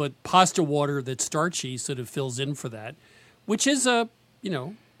cream, but pasta water that's starchy sort of fills in for that, which is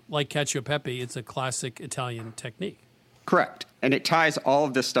like cacio e pepe, it's a classic Italian technique. Correct. And it ties all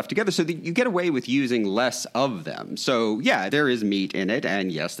of this stuff together so that you get away with using less of them. So, yeah, there is meat in it,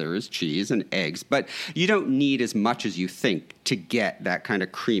 and yes, there is cheese and eggs, but you don't need as much as you think to get that kind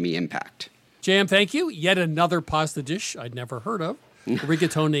of creamy impact. JM, thank you. Yet another pasta dish I'd never heard of,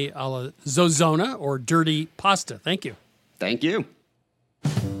 rigatoni alla Zozzona, or dirty pasta. Thank you. Thank you.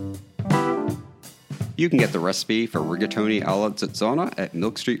 You can get the recipe for rigatoni alla Zozzona at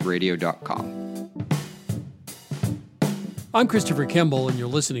milkstreetradio.com. I'm Christopher Kimball, and you're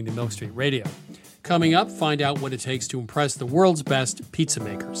listening to Milk Street Radio. Coming up, find out what it takes to impress the world's best pizza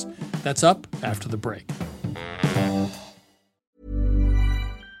makers. That's up after the break.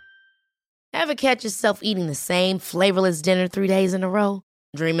 Ever catch yourself eating the same flavorless dinner 3 days in a row?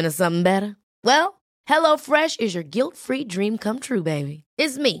 Dreaming of something better? Well, HelloFresh is your guilt-free dream come true, baby.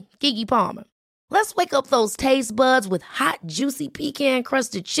 It's me, Keke Palmer. Let's wake up those taste buds with hot, juicy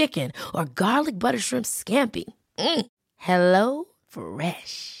pecan-crusted chicken or garlic butter shrimp scampi. Hello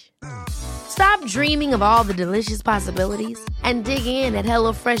Fresh. Stop dreaming of all the delicious possibilities and dig in at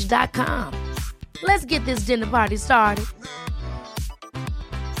HelloFresh.com. Let's get this dinner party started.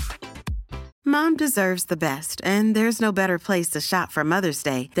 Mom deserves the best, and there's no better place to shop for Mother's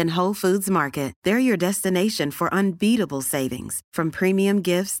Day than Whole Foods Market. They're your destination for unbeatable savings, from premium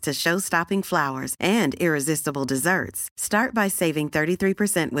gifts to show-stopping flowers and irresistible desserts. Start by saving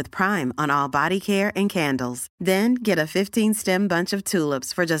 33% with Prime on all body care and candles. Then get a 15-stem bunch of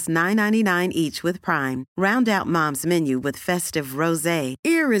tulips for just $9.99 each with Prime. Round out Mom's menu with festive rosé,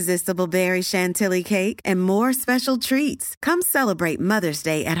 irresistible berry chantilly cake, and more special treats. Come celebrate Mother's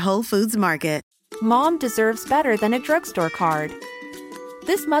Day at Whole Foods Market. Mom deserves better than a drugstore card.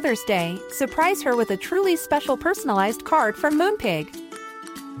 This Mother's Day, surprise her with a truly special personalized card from Moonpig.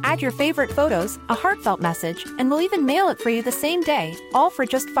 Add your favorite photos, a heartfelt message, and we'll even mail it for you the same day, all for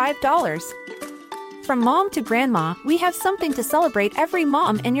just $5. From mom to grandma, we have something to celebrate every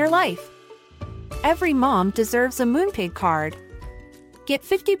mom in your life. Every mom deserves a Moonpig card. Get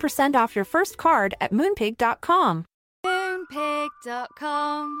 50% off your first card at Moonpig.com.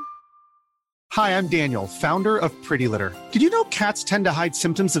 Moonpig.com. Hi, I'm Daniel, founder of Pretty Litter. Did you know cats tend to hide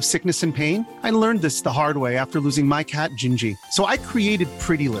symptoms of sickness and pain? I learned this the hard way after losing my cat, Gingy. So I created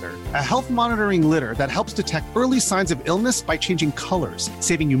Pretty Litter, a health monitoring litter that helps detect early signs of illness by changing colors,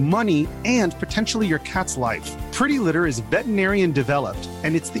 saving you money and potentially your cat's life. Pretty Litter is veterinarian developed,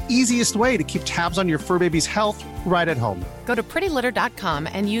 and it's the easiest way to keep tabs on your fur baby's health right at home. Go to prettylitter.com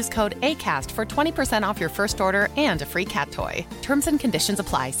and use code ACAST for 20% off your first order and a free cat toy. Terms and conditions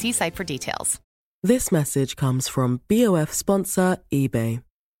apply. See site for details. This message comes from BOF sponsor eBay.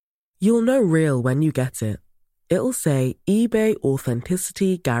 You'll know real when you get it. It'll say eBay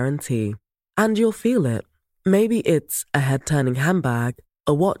Authenticity Guarantee. And you'll feel it. Maybe it's a head-turning handbag,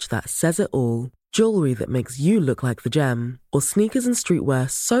 a watch that says it all, jewelry that makes you look like the gem, or sneakers and streetwear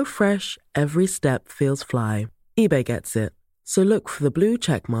so fresh every step feels fly. eBay gets it. So look for the blue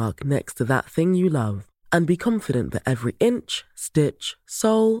check mark next to that thing you love. And be confident that every inch, stitch,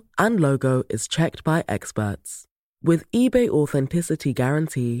 sole, and logo is checked by experts. With eBay Authenticity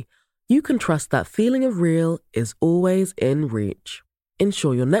Guarantee, you can trust that feeling of real is always in reach.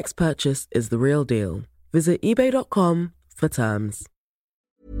 Ensure your next purchase is the real deal. Visit ebay.com for terms.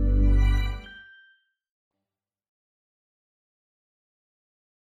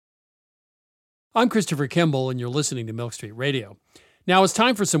 I'm Christopher Kimball, and you're listening to Milk Street Radio. Now it's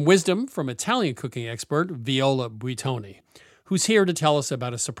time for some wisdom from Italian cooking expert Viola Buitoni, who's here to tell us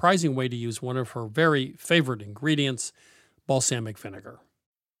about a surprising way to use one of her very favorite ingredients, balsamic vinegar.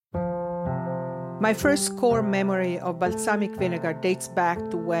 My first core memory of balsamic vinegar dates back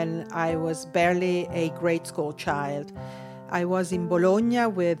to when I was barely a grade school child. I was in Bologna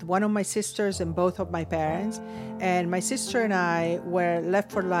with one of my sisters and both of my parents, and my sister and I were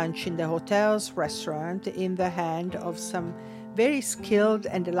left for lunch in the hotel's restaurant in the hand of some very skilled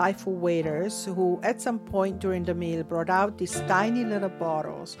and delightful waiters who at some point during the meal brought out these tiny little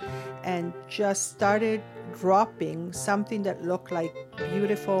bottles and just started dropping something that looked like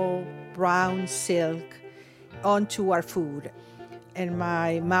beautiful brown silk onto our food. And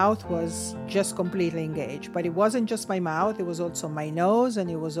my mouth was just completely engaged. But it wasn't just my mouth, it was also my nose, and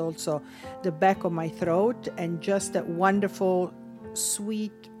it was also the back of my throat, and just that wonderful,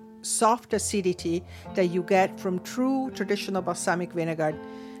 sweet, soft acidity that you get from true traditional balsamic vinegar.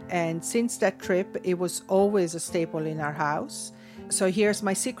 And since that trip, it was always a staple in our house. So here's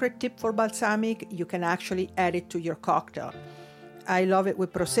my secret tip for balsamic. You can actually add it to your cocktail. I love it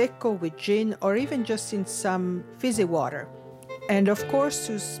with Prosecco, with gin, or even just in some fizzy water. And of course,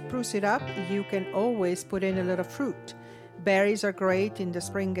 to spruce it up, you can always put in a little fruit. Berries are great in the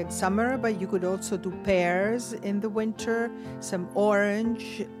spring and summer, but you could also do pears in the winter, some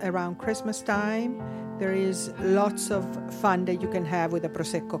orange around Christmas time. There is lots of fun that you can have with a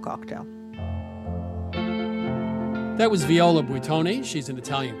Prosecco cocktail. That was Viola Buitoni. She's an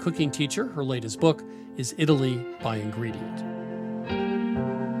Italian cooking teacher. Her latest book is Italy by Ingredient.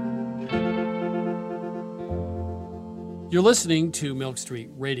 You're listening to Milk Street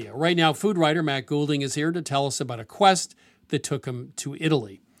Radio. Right now, food writer Matt Goulding is here to tell us about a quest that took him to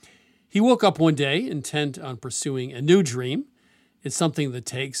Italy. He woke up one day intent on pursuing a new dream. It's something that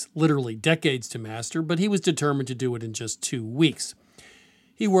takes literally decades to master, but he was determined to do it in just 2 weeks.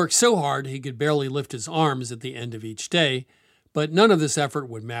 He worked so hard he could barely lift his arms at the end of each day, but none of this effort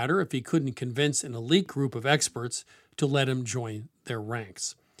would matter if he couldn't convince an elite group of experts to let him join their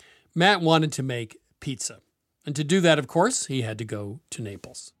ranks. Matt wanted to make pizza. And to do that, of course, he had to go to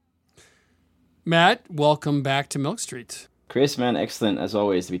Naples. Matt, welcome back to Milk Street. Chris, man, excellent as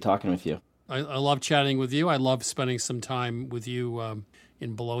always to be talking with you. I love chatting with you. I love spending some time with you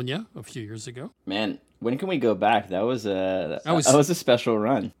in Bologna a few years ago. Man, when can we go back? That was a special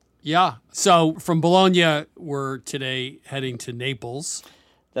run. Yeah. So from Bologna, we're today heading to Naples.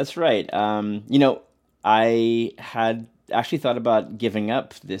 That's right. I had actually thought about giving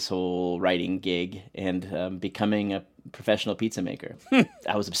up this whole writing gig and becoming a professional pizza maker.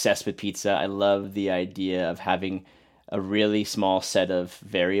 I was obsessed with pizza. I love the idea of having a really small set of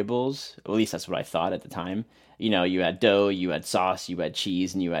variables. Or at least that's what I thought at the time. You know, you had dough, you had sauce, you had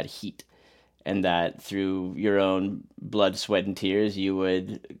cheese, and you had heat. And that through your own blood, sweat, and tears, you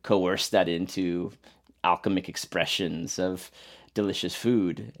would coerce that into alchemic expressions of delicious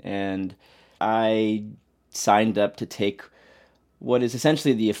food. And I signed up to take what is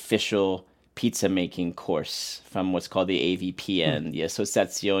essentially the official pizza making course from what's called the AVPN, the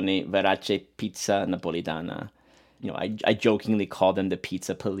Associazione Verace Pizza Napolitana. You know, I jokingly call them the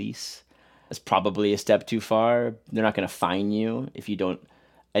pizza police. It's probably a step too far. They're not going to fine you if you don't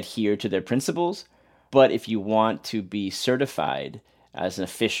adhere to their principles. But if you want to be certified as an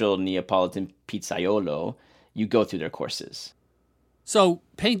official Neapolitan pizzaiolo, you go through their courses. So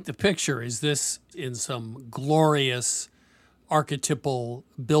paint the picture. Is this in some glorious archetypal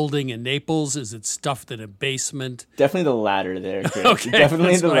building in Naples? Is it stuffed in a basement? Definitely the latter there, Chris. Okay, Definitely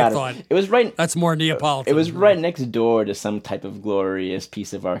that's the what I latter. thought. It was right. That's more Neapolitan. It was right next door to some type of glorious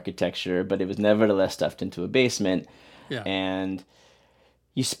piece of architecture, but it was nevertheless stuffed into a basement. Yeah. And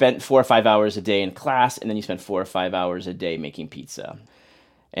you spent 4 or 5 hours a day in class, and then you spent 4 or 5 hours a day making pizza.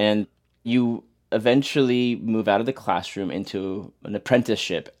 And you eventually move out of the classroom into an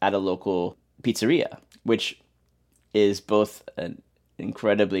apprenticeship at a local pizzeria, which is both an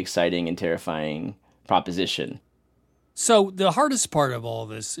incredibly exciting and terrifying proposition. So the hardest part of all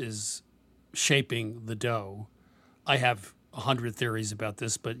this is shaping the dough. I have 100 theories about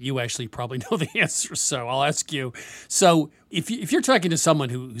this, but you actually probably know the answer, so I'll ask you. So if you're talking to someone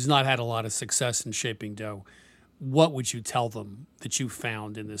who's not had a lot of success in shaping dough, what would you tell them that you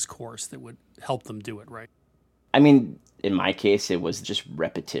found in this course that would help them do it right? I mean, in my case, it was just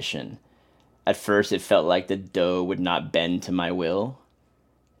repetition. At first, it felt like the dough would not bend to my will,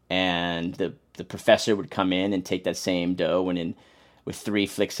 and the professor would come in and take that same dough and with 3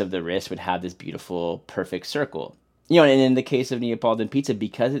 flicks of the wrist would have this beautiful, perfect circle. And in the case of Neapolitan pizza,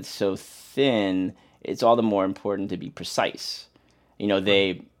 because it's so thin, it's all the more important to be precise.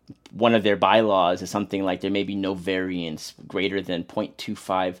 One of their bylaws is something like there may be no variance greater than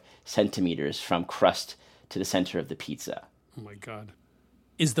 0.25 centimeters from crust to the center of the pizza. Oh my God.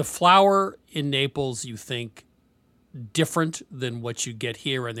 Is the flour in Naples, you think, different than what you get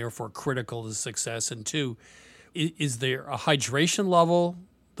here and therefore critical to success? And 2, is there a hydration level,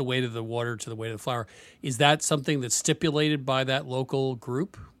 the weight of the water to the weight of the flour? Is that something that's stipulated by that local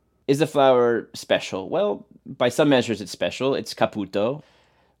group? Is the flour special? Well, by some measures it's special. It's Caputo.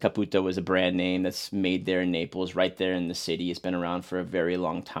 Caputo is a brand name that's made there in Naples, right there in the city. It's been around for a very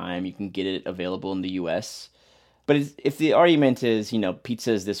long time. You can get it available in the U.S. But if the argument is,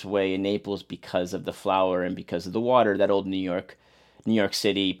 pizza is this way in Naples because of the flour and because of the water, that old New York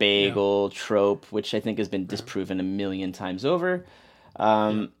City bagel trope, which I think has been disproven a million times over,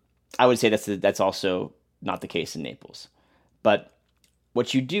 I would say that's also not the case in Naples. But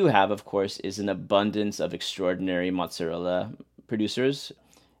what you do have, of course, is an abundance of extraordinary mozzarella producers.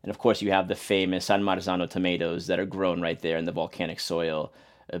 And of course, you have the famous San Marzano tomatoes that are grown right there in the volcanic soil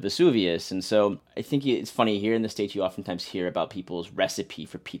of Vesuvius. And so I think it's funny, here in the States, you oftentimes hear about people's recipe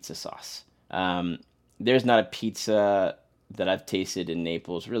for pizza sauce. There's not a pizza that I've tasted in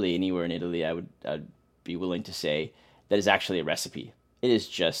Naples, really anywhere in Italy, I'd be willing to say, that is actually a recipe. It is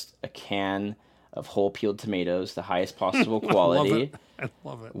just a can of whole peeled tomatoes, the highest possible quality, I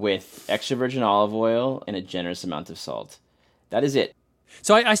love it. with extra virgin olive oil and a generous amount of salt. That is it.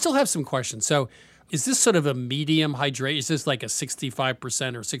 So I still have some questions. So is this sort of a medium hydration? Is this like a 65%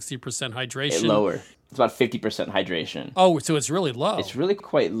 or 60% hydration? Lower. It's about 50% hydration. Oh, so it's really low. It's really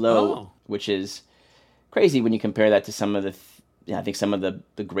quite low, which is crazy when you compare that to some of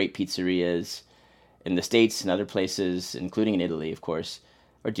the great pizzerias in the States and other places, including in Italy, of course,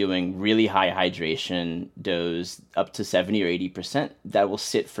 are doing really high hydration doughs up to 70 or 80% that will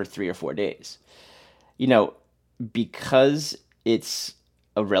sit for 3 or 4 days. Because it's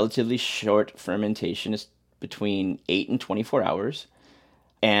a relatively short fermentation, it's between 8 and 24 hours.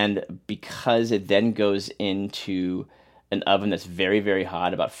 And because it then goes into an oven that's very, very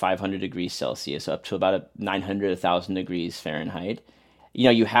hot, about 500 degrees Celsius, up to about 900, 1,000 degrees Fahrenheit,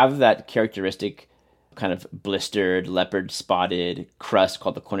 you have that characteristic kind of blistered, leopard-spotted crust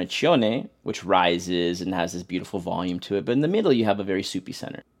called the cornicione, which rises and has this beautiful volume to it. But in the middle, you have a very soupy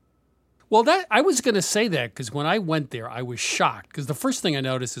center. Well, I was going to say that because when I went there, I was shocked because the first thing I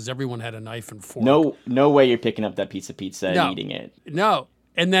noticed is everyone had a knife and fork. No way you're picking up that pizza and eating it. No.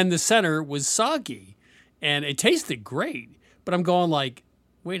 And then the center was soggy and it tasted great. But I'm going like,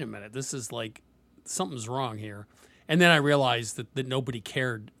 wait a minute, this is like, something's wrong here. And then I realized that nobody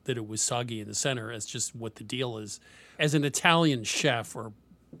cared that it was soggy in the center. It's just what the deal is. As an Italian chef or,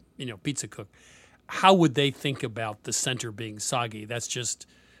 pizza cook, how would they think about the center being soggy? That's just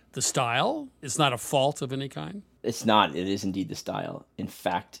the style? It's not a fault of any kind? It's not. It is indeed the style. In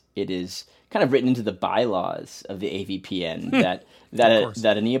fact, it is kind of written into the bylaws of the AVPN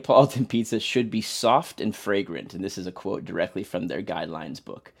that a Neapolitan pizza should be soft and fragrant. And this is a quote directly from their guidelines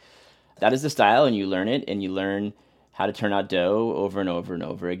book. That is the style, and you learn it, and you learn how to turn out dough over and over and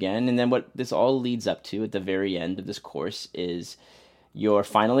over again. And then what this all leads up to at the very end of this course is your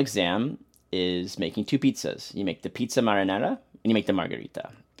final exam is making 2 pizzas. You make the pizza marinara and you make the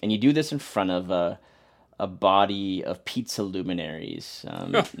margherita. And you do this in front of a a body of pizza luminaries.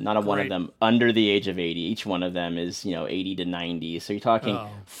 Not one of them under the age of 80. Each one of them is, 80 to 90. So you're talking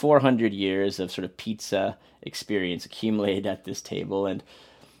 400 years of sort of pizza experience accumulated at this table. And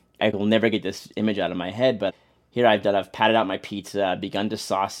I will never get this image out of my head, but here I've patted out my pizza, begun to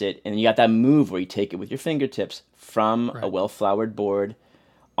sauce it, and you got that move where you take it with your fingertips from a well-floured board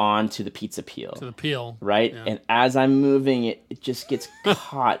onto the pizza peel. To the peel. Right? Yeah. And as I'm moving it, it just gets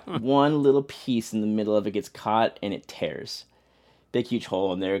caught. One little piece in the middle of it gets caught and it tears. Big, huge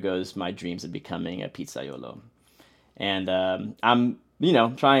hole, and there goes my dreams of becoming a pizzaiolo. And I'm,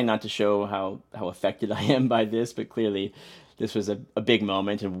 trying not to show how affected I am by this, but clearly this was a big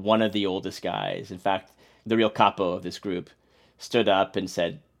moment, and one of the oldest guys, in fact, the real capo of this group, stood up and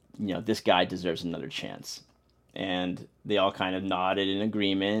said, this guy deserves another chance. And they all kind of nodded in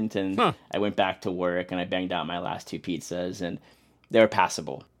agreement, and I went back to work and I banged out my last 2 pizzas, and they were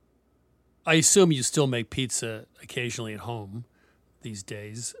passable. I assume you still make pizza occasionally at home these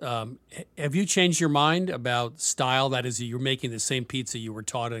days. Have you changed your mind about style? That is, you're making the same pizza you were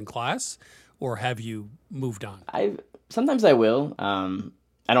taught in class, or have you moved on? Sometimes I will.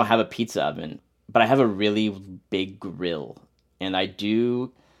 I don't have a pizza oven, but I have a really big grill, and I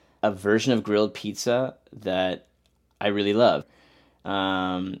do a version of grilled pizza that I really love.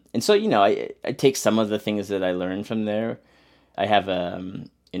 And so, I take some of the things that I learned from there. I have an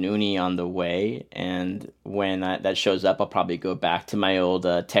uni on the way, and when that shows up, I'll probably go back to my old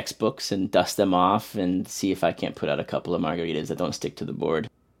textbooks and dust them off and see if I can't put out a couple of margaritas that don't stick to the board.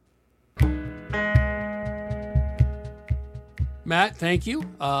 Matt, thank you.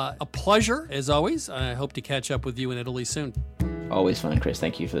 A pleasure, as always. I hope to catch up with you in Italy soon. Always fun, Chris.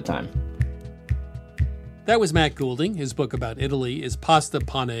 Thank you for the time. That was Matt Goulding. His book about Italy is Pasta,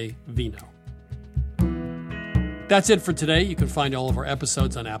 Pane, Vino. That's it for today. You can find all of our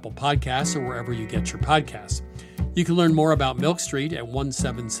episodes on Apple Podcasts or wherever you get your podcasts. You can learn more about Milk Street at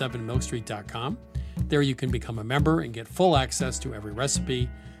 177milkstreet.com. There you can become a member and get full access to every recipe,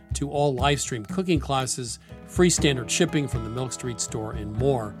 to all live stream cooking classes, free standard shipping from the Milk Street store, and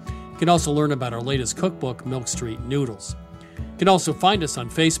more. You can also learn about our latest cookbook, Milk Street Noodles. You can also find us on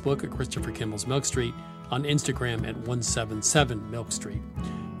Facebook at Christopher Kimball's Milk Street, on Instagram at 177milkstreet.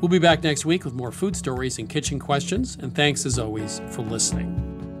 We'll be back next week with more food stories and kitchen questions, and thanks as always for listening.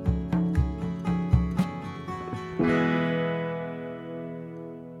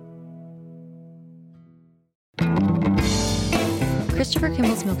 Christopher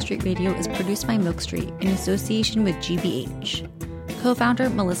Kimball's Milk Street Radio is produced by Milk Street in association with GBH. Co-founder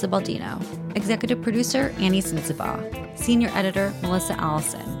Melissa Baldino. Executive producer Annie Sensibaugh. Senior editor Melissa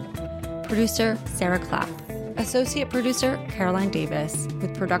Allison. Producer Sarah Clapp. Associate producer Caroline Davis,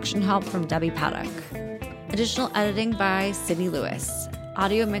 with production help from Debbie Paddock. Additional editing by Sydney Lewis.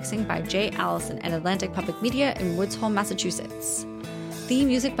 Audio mixing by Jay Allison at Atlantic Public Media in Woods Hole, Massachusetts. Theme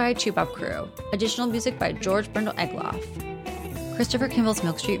music by Chubop Crew. Additional music by George Brindle Egloff. Christopher Kimball's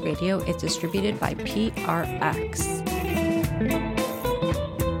Milk Street Radio is distributed by PRX.